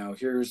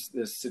 here's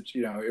this,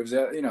 it was,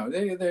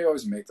 they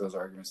always make those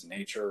arguments,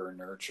 nature or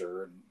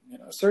nurture, and,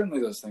 certainly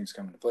those things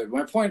come into play. But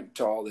my point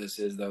to all this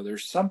is, though,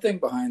 there's something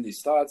behind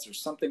these thoughts, there's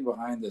something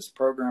behind this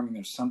programming,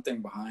 there's something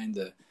behind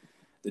the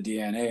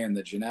DNA and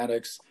the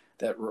genetics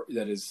that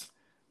is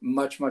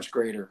much, much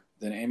greater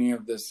than any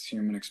of this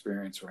human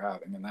experience we're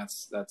having. And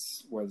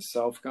that's where the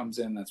self comes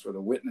in, that's where the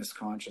witness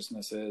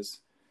consciousness is.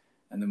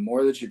 And the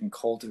more that you can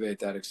cultivate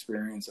that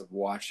experience of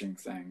watching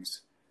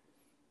things,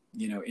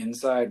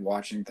 inside,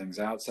 watching things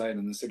outside,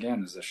 and this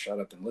again is a shut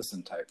up and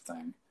listen type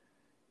thing.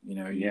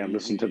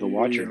 Listen to the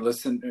watcher.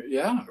 Listen,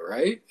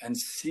 right, and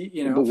see.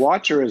 The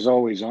watcher is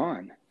always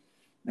on.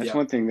 That's Yeah.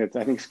 one thing that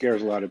I think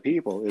scares a lot of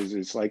people. Is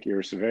it's like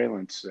your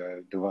surveillance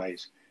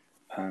device.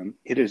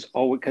 It is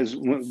always, because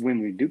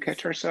when we do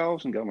catch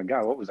ourselves and go, oh my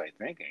God, what was I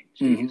thinking?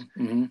 Jeez.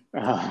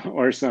 Mm-hmm.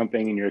 Or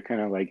something, and you're kind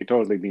of like, you're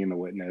totally being the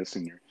witness,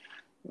 and you're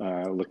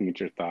looking at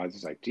your thoughts.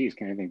 It's like, geez,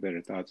 can I think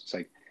better thoughts? It's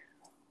like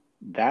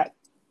that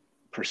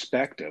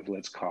perspective,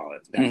 let's call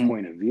it, that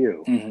point of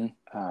view,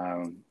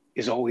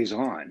 is always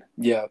on.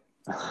 Yeah.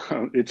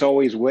 It's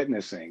always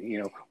witnessing.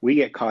 You know, we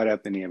get caught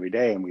up in the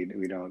everyday, and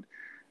we don't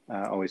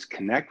always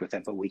connect with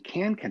that, but we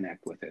can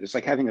connect with it. It's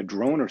like having a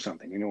drone or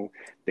something, you know,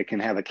 that can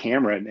have a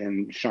camera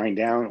and shine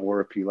down, or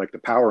if you like the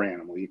power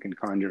animal, you can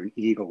conjure an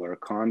eagle or a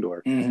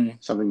condor,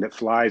 something that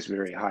flies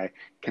very high,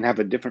 can have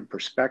a different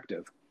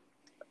perspective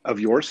of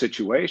your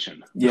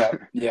situation. Yeah.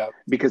 Yeah.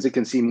 Because it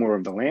can see more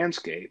of the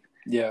landscape.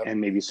 Yeah. And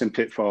maybe some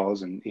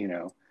pitfalls and, you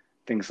know,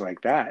 things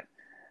like that.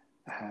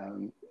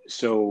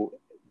 So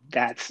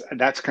that's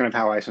kind of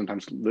how I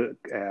sometimes look,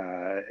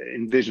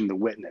 envision the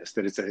witness,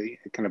 that it's a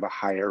kind of a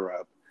higher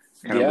up,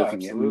 kind of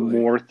looking absolutely.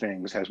 at more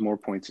things, has more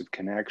points of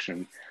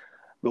connection.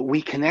 But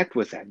we connect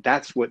with that.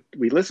 That's what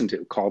we listen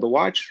to. Call the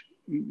watch,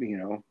 you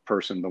know,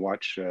 person, the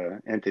watch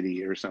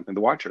entity or something,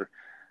 the watcher,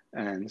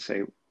 and say,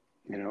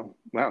 you know,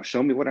 wow,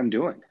 show me what I'm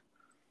doing.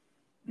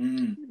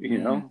 You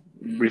know,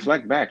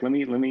 reflect back. Let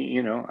me,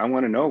 you know, I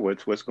want to know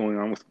what's going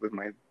on with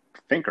my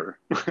thinker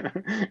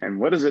and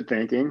what is it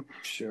thinking?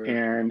 Sure.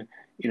 And,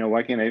 you know,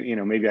 why can't I, you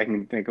know, maybe I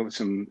can think of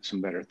some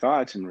better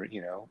thoughts and,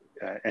 you know,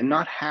 and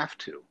not have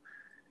to,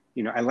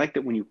 you know, I like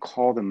that when you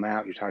call them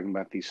out, you're talking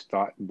about these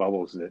thought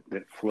bubbles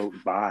that float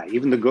by,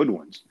 even the good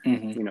ones,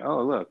 you know,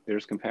 oh, look,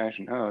 there's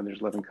compassion. Oh,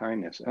 there's love and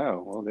kindness.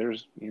 Oh, well,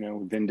 there's, you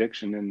know,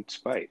 vindication and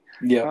spite.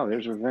 Yeah. Oh,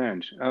 there's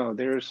revenge. Oh,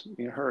 there's,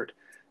 you know, hurt.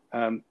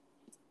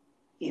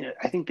 You know,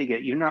 I think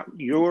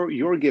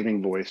you're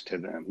giving voice to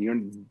them.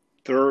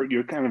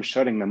 You're kind of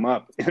shutting them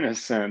up in a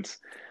sense,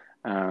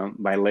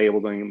 by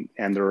labeling,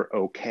 and they're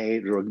okay.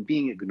 They're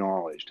being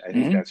acknowledged. I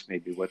think that's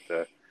maybe what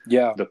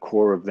the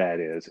core of that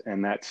is.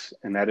 And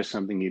that is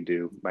something you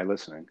do by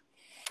listening.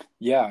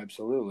 Yeah,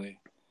 absolutely.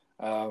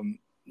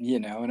 You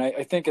know, and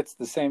I think it's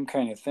the same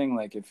kind of thing.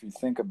 Like if you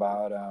think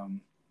about,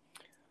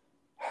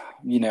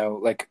 you know,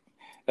 like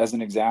as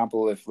an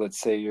example, if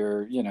let's say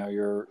you're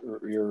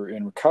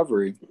in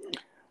recovery,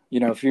 you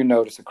know, if you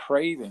notice a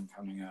craving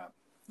coming up,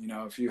 you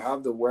know, if you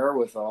have the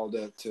wherewithal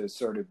to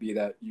sort of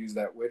use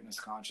that witness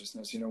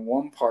consciousness, you know,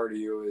 one part of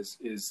you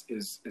is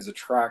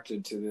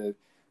attracted to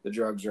the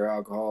drugs or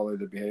alcohol or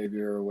the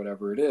behavior or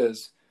whatever it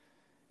is.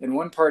 And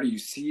one part of you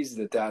sees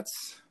that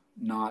that's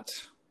not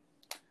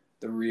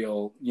the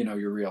real, you know,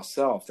 your real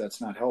self.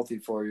 That's not healthy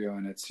for you.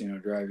 And it's, you know,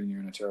 driving you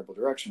in a terrible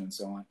direction and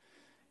so on.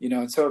 You know,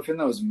 and so if in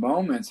those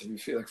moments, if you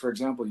feel like, for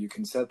example, you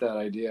can set that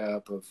idea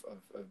up of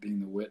being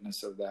the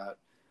witness of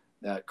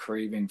that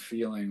craving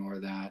feeling, or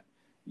that,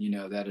 you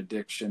know, that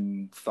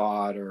addiction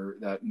thought, or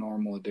that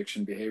normal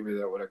addiction behavior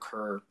that would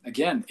occur.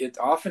 Again, it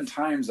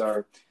oftentimes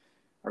our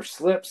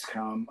slips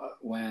come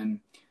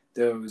when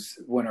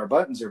our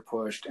buttons are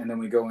pushed, and then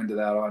we go into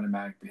that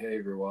automatic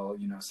behavior. Well,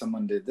 you know,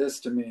 someone did this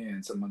to me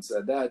and someone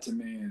said that to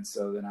me, and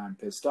so then I'm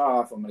pissed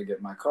off. I'm going to get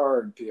in my car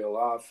and peel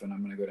off, and I'm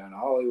going to go down to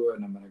Hollywood,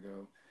 and I'm going to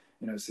go,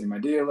 you know, see my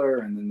dealer,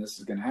 and then this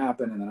is going to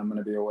happen, and then I'm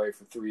going to be away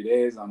for 3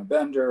 days on a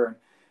bender, and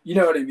you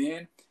know what I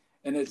mean?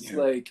 And it's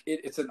like,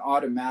 it's an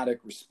automatic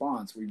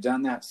response. We've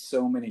done that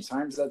so many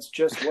times. That's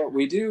just what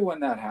we do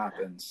when that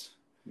happens.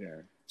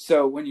 Yeah.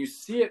 So when you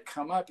see it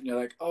come up and you're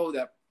like, oh,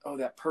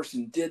 that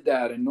person did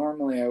that, and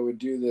normally I would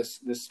do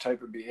this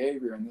type of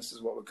behavior, and this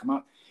is what would come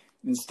up.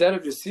 Instead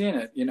of just seeing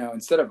it, you know,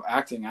 instead of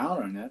acting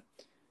out on it,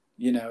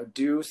 you know,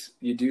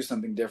 you do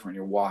something different.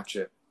 You watch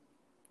it,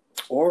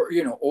 or,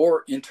 you know,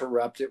 or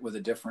interrupt it with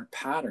a different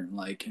pattern.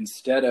 Like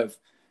instead of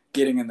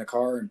getting in the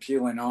car and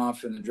peeling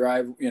off in the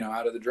drive, you know,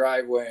 out of the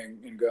driveway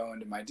and going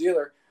to my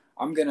dealer,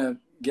 I'm going to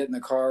get in the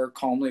car,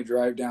 calmly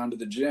drive down to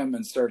the gym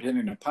and start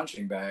hitting a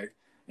punching bag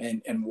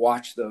and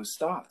watch those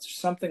thoughts,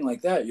 something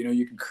like that. You know,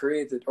 you can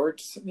create that, or,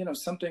 you know,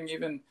 something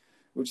even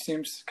which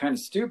seems kind of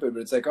stupid,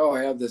 but it's like, oh,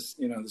 I have this,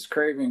 you know, this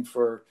craving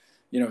for,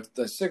 you know,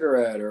 the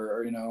cigarette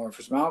or you know, or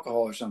for some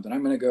alcohol or something.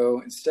 I'm going to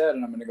go instead,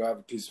 and I'm going to go have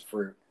a piece of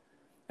fruit.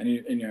 And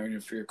you know,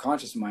 if your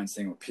conscious mind's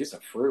saying, well, a piece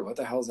of fruit, what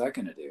the hell is that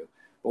going to do?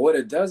 But what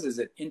it does is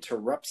it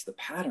interrupts the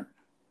pattern.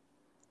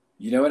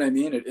 You know what I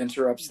mean? It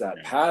interrupts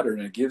that pattern.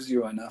 It gives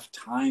you enough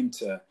time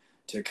to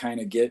kind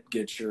of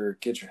get your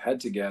head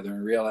together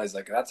and realize,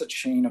 like, that's a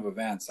chain of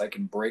events. I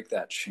can break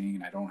that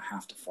chain. I don't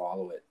have to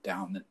follow it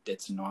down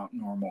its not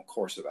normal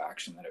course of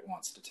action that it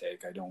wants to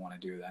take. I don't want to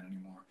do that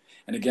anymore.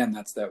 And again,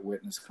 that's that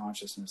witness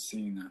consciousness,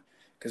 seeing that.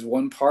 Because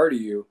one part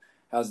of you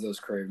has those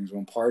cravings.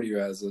 One part of you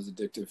has those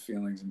addictive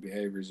feelings and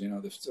behaviors. You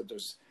know,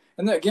 there's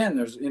and then again,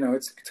 there's, you know,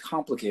 it's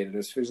complicated.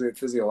 There's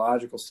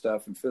physiological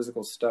stuff and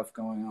physical stuff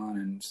going on,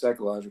 and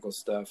psychological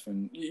stuff,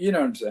 and you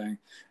know what I'm saying.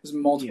 There's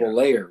multiple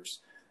layers,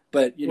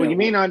 but you know, you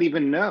may not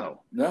even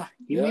know.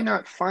 You may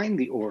not find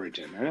the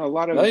origin. I know a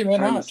lot of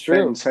times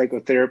spent in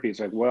psychotherapy. It's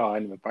like, well,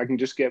 if I can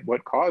just get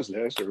what caused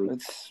this, or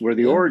where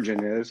the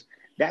origin is,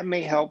 that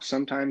may help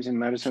sometimes in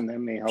medicine. That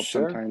may help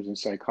sometimes in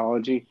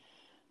psychology,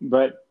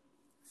 but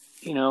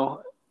you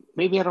know,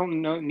 maybe I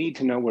don't need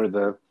to know where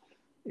the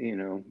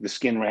the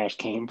skin rash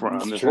came It's from,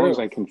 as long as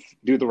true. I can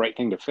do the right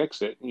thing to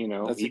fix it,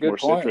 That's a eat more good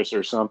point. citrus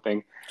or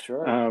something.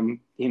 Sure.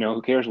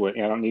 Who cares what?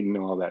 I don't need to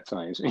know all that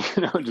science.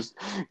 Just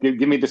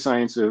give me the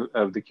science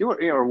of the cure,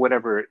 or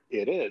whatever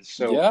it is.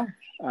 So,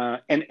 Yeah.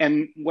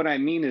 and what I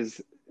mean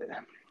is,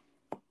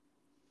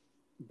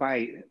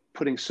 by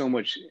putting so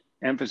much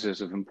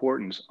emphasis of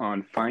importance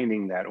on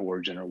finding that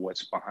origin, or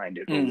what's behind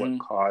it, or what Hmm.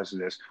 caused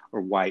this,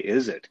 or why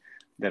is it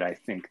that I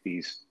think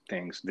these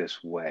things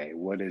this way?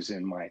 What is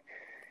in my,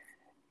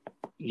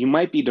 you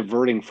might be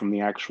diverting from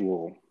the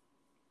actual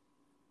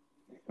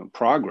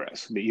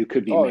progress that you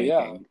could be Oh yeah.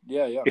 making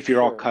Yeah, yeah, if for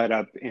you're all sure. caught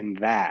up in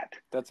that.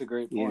 That's a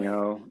great point.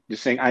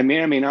 Just saying, I may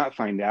or may not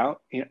find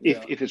out. Yeah.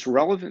 If it's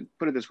relevant,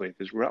 put it this way: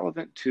 if it's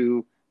relevant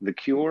to the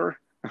cure,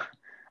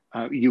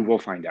 you will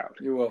find out,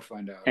 You will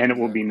find out. and it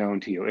will be Exactly. known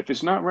to you. If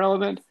it's not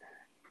relevant,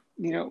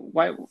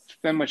 why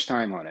spend much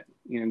time on it?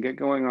 Get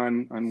going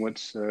on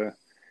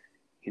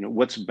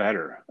what's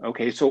better.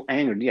 Okay, so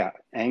anger, yeah,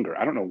 anger.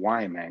 I don't know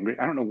why I'm angry.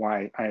 I don't know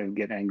why I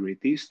get angry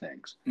at these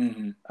things,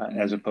 Hmm.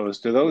 as Hmm.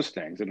 opposed to those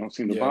things that don't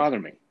seem to Yep. bother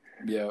me.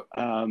 Yep.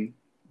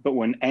 But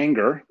when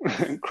anger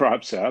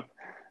crops up,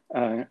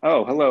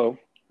 oh, hello,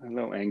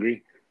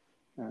 angry.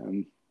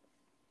 Um,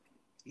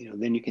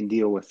 then you can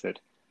deal with it,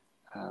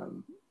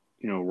 um,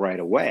 right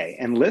away,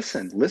 and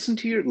listen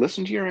to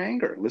your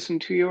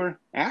anger,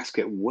 ask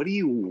it, what do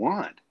you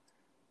want?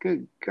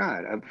 Good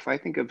God, if I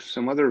think of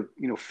some other,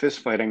 fist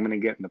fight I'm going to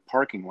get in the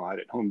parking lot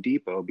at Home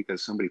Depot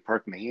because somebody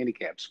parked in the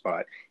handicap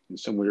spot in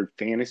some weird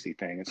fantasy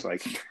thing, it's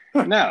like,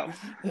 no,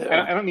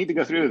 Yeah. I don't need to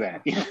go through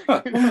that. You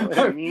know what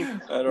I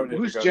mean? I don't need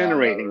to Who's go down that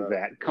generating road.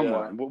 that? Come Yeah.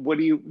 on.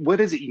 What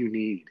is it you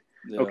need?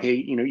 Yeah. Okay,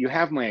 you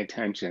have my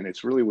attention.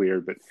 It's really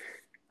weird, but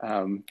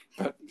um,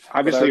 But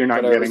obviously you're but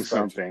not I getting respect you.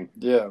 something.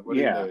 Yeah. What do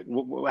you Yeah.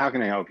 need? How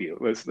can I help you?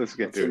 Let's get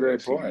That's a through great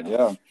this, point.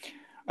 Yeah.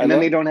 I and then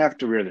they love don't have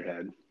to rear their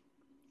head.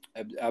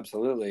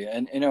 absolutely.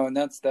 And and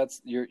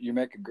that's you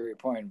make a great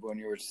point when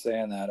you were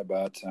saying that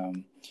about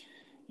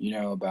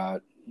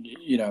about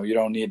you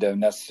don't need to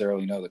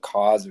necessarily know the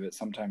cause of it.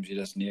 Sometimes you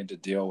just need to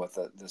deal with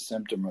the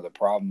symptom or the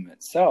problem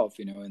itself,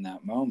 in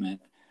that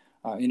moment.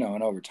 And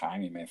over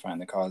time you may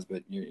find the cause,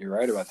 but you're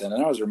right about that.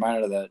 And I was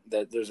reminded of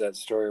that there's that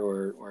story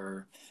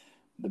where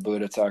the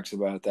Buddha talks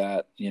about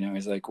that.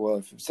 He's like,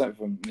 well, if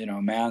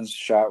a man's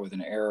shot with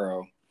an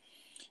arrow,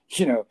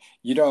 you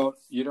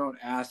don't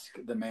ask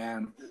the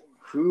man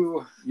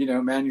who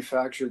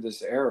manufactured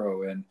this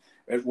arrow, and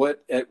at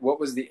what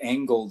was the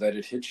angle that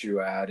it hit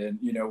you at, and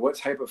what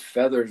type of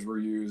feathers were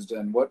used,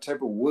 and what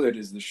type of wood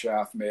is the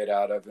shaft made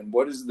out of, and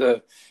what is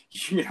the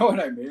you know what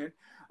I mean,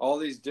 all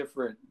these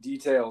different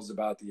details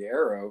about the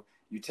arrow.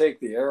 You take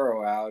the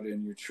arrow out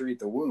and you treat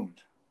the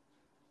wound.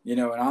 And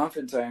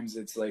oftentimes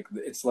it's like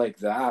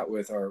that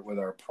with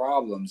our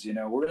problems.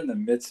 We're in the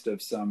midst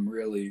of some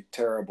really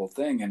terrible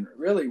thing, and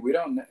really we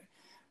don't.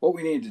 What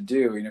we need to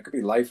do, it could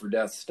be life or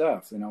death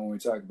stuff. When we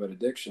talk about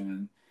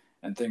addiction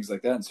and things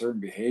like that, and certain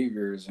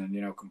behaviors and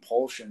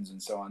compulsions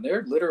and so on,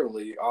 they're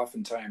literally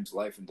oftentimes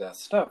life and death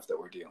stuff that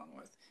we're dealing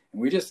with,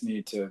 and we just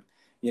need to,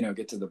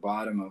 get to the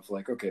bottom of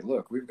like, okay,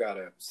 look, we've got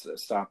to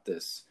stop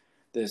this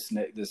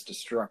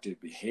destructive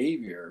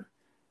behavior,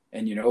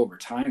 and over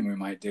time we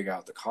might dig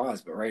out the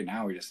cause, but right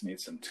now we just need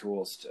some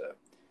tools to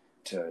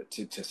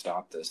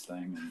stop this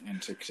thing,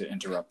 and to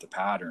interrupt the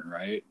pattern,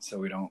 right, so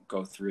we don't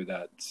go through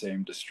that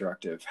same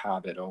destructive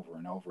habit over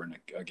and over and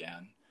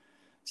again.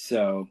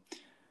 So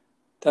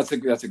that's a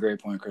great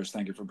point, Chris.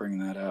 Thank you for bringing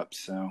that up.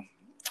 So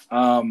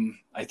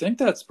I think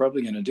that's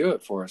probably going to do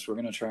it for us. We're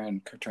going to try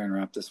and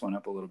wrap this one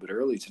up a little bit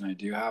early tonight.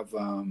 Do you have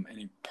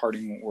any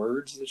parting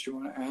words that you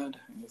want to add?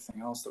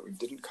 Anything else that we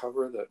didn't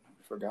cover that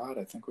we forgot?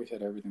 I think we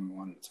hit everything we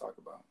wanted to talk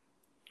about.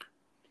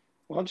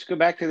 Well, I'll just go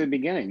back to the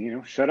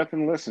beginning, shut up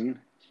and listen.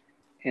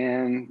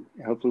 And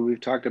hopefully we've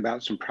talked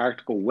about some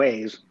practical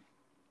ways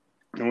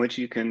in which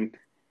you can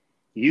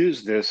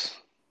use this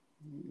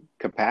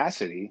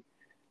capacity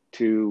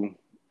to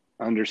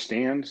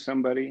understand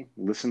somebody,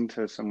 listen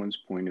to someone's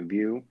point of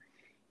view,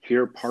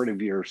 hear part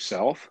of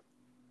yourself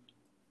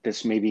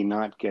that's maybe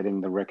not getting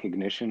the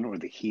recognition or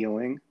the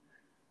healing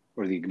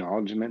or the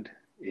acknowledgement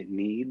it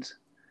needs,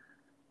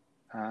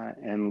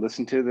 and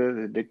listen to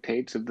the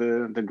dictates of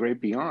the great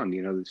beyond,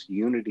 this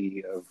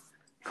unity of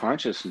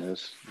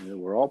consciousness that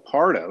we're all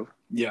part of.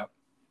 Yeah.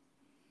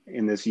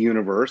 In this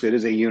universe. It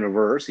is a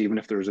universe, even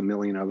if there's a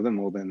million of them.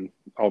 Well, then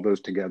all those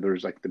together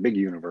is like the big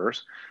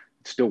universe.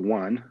 It's still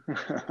one.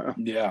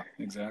 Yeah,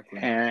 exactly.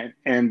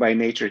 And by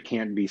nature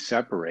can't be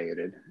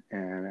separated.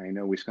 And I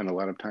know we spend a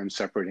lot of time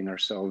separating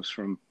ourselves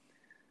from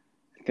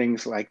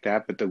things like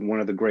that, but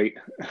one of the great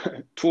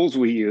tools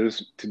we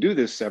use to do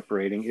this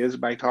separating is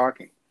by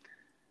talking.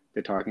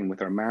 The talking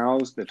with our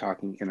mouths, the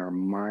talking in our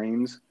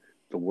minds,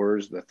 the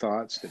words, the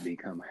thoughts that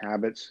become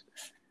habits.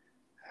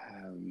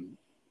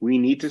 We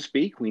need to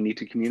speak, we need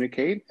to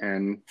communicate,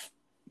 and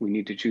we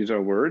need to choose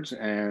our words,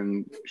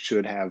 and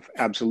should have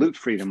absolute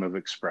freedom of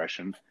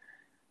expression.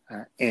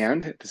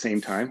 And at the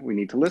same time, we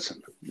need to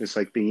listen. It's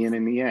like the yin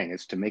and the yang.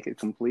 It's to make it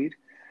complete,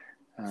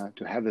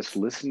 to have this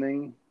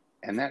listening.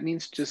 And that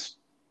means just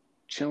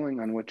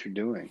chilling on what you're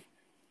doing.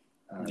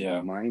 Yeah.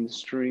 The mind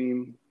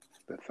stream,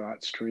 the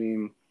thought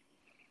stream,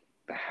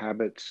 the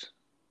habits,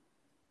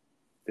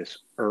 this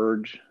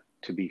urge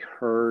to be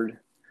heard.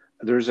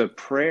 There's a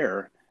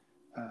prayer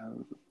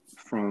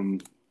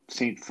from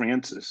St.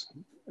 Francis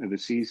of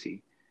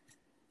Assisi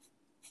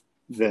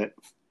that,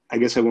 I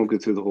guess I won't go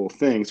through the whole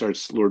thing.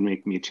 Starts, Lord,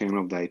 make me a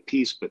channel of thy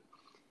peace. But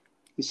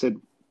he said,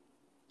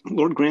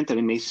 Lord, grant that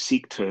I may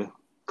seek to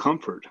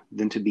comfort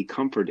than to be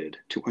comforted,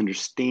 to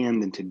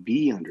understand than to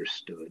be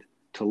understood,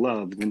 to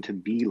love than to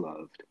be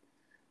loved.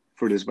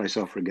 For it is by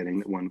self-forgetting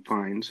that one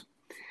finds.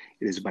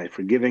 It is by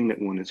forgiving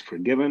that one is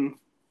forgiven.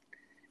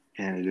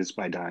 And it is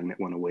by dying that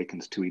one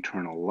awakens to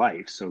eternal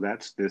life. So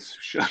that's this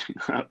shutting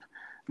up,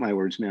 my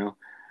words now,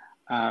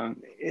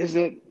 is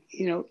that,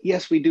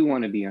 yes, we do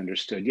want to be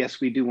understood.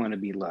 Yes, we do want to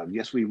be loved.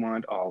 Yes, we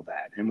want all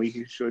that. And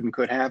we should and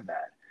could have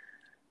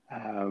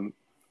that.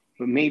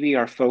 But maybe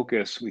our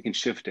focus, we can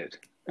shift it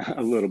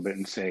a little bit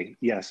and say,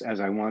 yes, as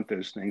I want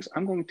those things,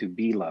 I'm going to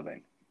be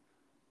loving.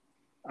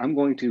 I'm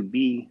going to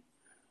be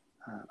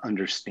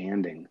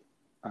understanding.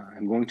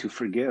 I'm going to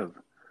forgive,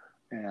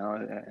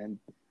 and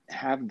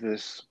have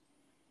this,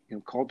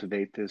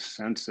 cultivate this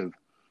sense of,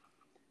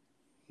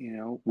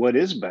 what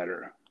is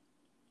better,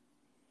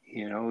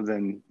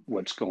 than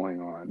what's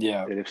going on.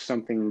 Yeah. That if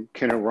something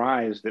can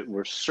arise that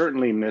we're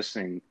certainly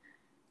missing,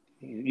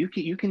 you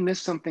can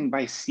miss something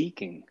by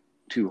seeking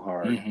too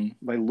hard,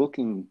 by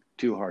looking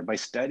too hard, by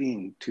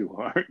studying too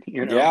hard.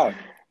 Yeah.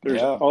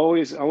 There's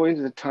always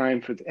a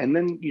time for, and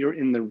then you're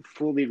in the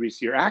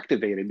you're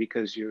activated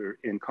because you're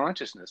in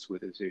consciousness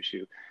with this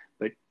issue,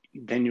 but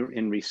then you're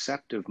in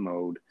receptive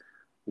mode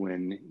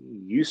when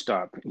you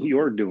stop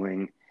your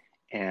doing,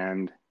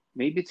 and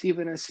maybe it's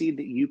even a seed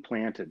that you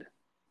planted,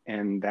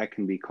 and that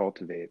can be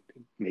cultivated.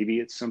 Maybe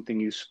it's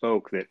something you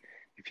spoke that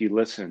if you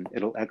listen,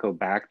 it'll echo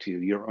back to you,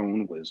 your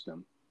own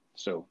wisdom.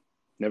 So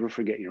never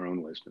forget your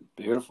own wisdom.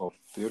 Beautiful,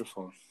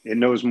 beautiful. It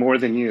knows more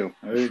than you.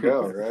 There you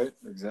go, right?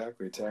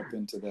 Exactly. Tap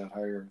into that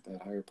higher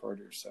part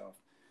of yourself.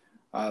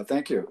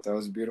 Thank you. That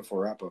was a beautiful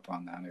wrap up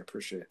on that. I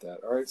appreciate that.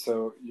 All right.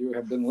 So you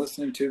have been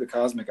listening to the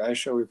Cosmic Eye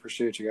Show. We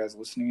appreciate you guys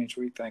listening each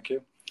week. Thank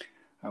you.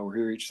 We're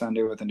here each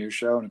Sunday with a new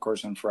show, and of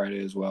course on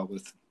Friday as well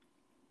with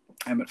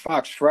Emmett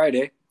Fox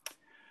Friday.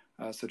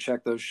 So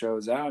check those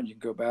shows out. You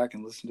can go back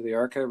and listen to the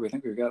archive. I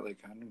think we've got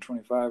like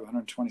 125,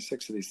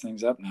 126 of these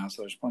things up now.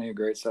 So there's plenty of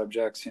great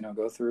subjects,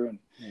 go through and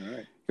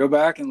go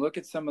back and look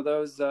at some of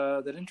those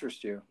that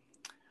interest you.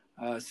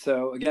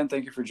 So again,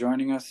 thank you for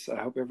joining us.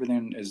 I hope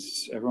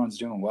everyone's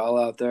doing well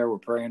out there. We're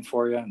praying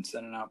for you and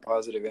sending out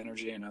positive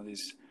energy. I know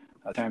these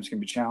times can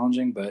be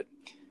challenging, but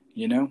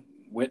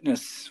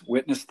witness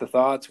the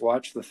thoughts,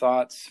 watch the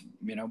thoughts,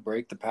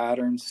 break the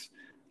patterns,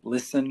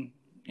 listen.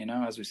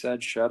 As we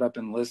said, shut up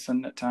and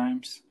listen at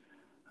times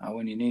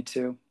when you need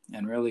to,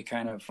 and really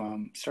kind of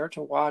start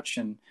to watch.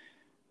 And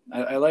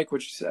I like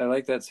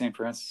that St.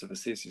 Francis of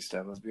Assisi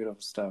stuff. That's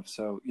beautiful stuff.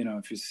 So,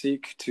 if you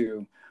seek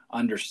to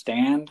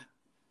understand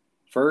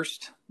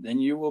first, then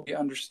you will be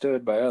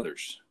understood by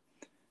others.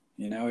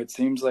 It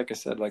seems, like I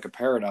said, like a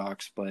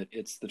paradox, but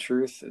it's the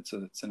truth. It's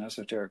an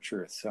esoteric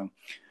truth. So,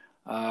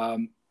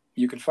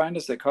 you can find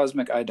us at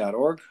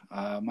cosmiceye.org.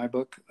 My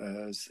book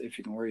is If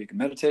You Can Where You Can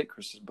Meditate.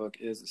 Chris's book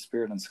is The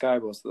Spirit in the Sky.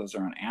 Both of those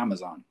are on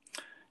Amazon.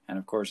 And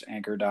of course,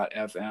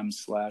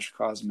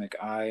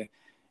 anchor.fm/cosmiceye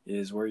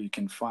is where you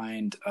can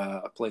find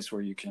a place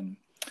where you can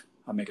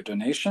make a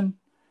donation.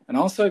 And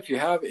also, if you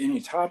have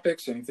any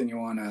topics, anything you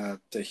want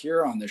to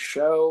hear on the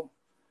show,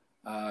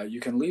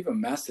 you can leave a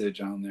message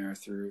on there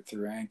through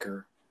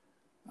Anchor,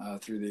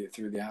 through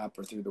the app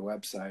or through the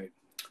website.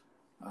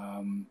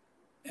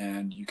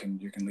 And you can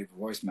leave a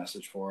voice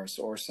message for us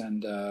or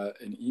send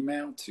an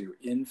email to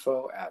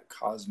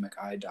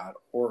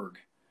info@cosmiceye.org.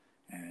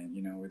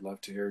 And, we'd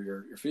love to hear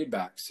your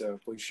feedback. So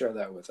please share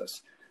that with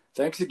us.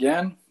 Thanks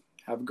again.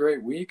 Have a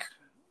great week.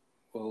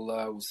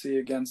 We'll see you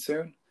again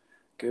soon.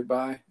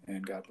 Goodbye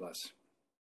and God bless.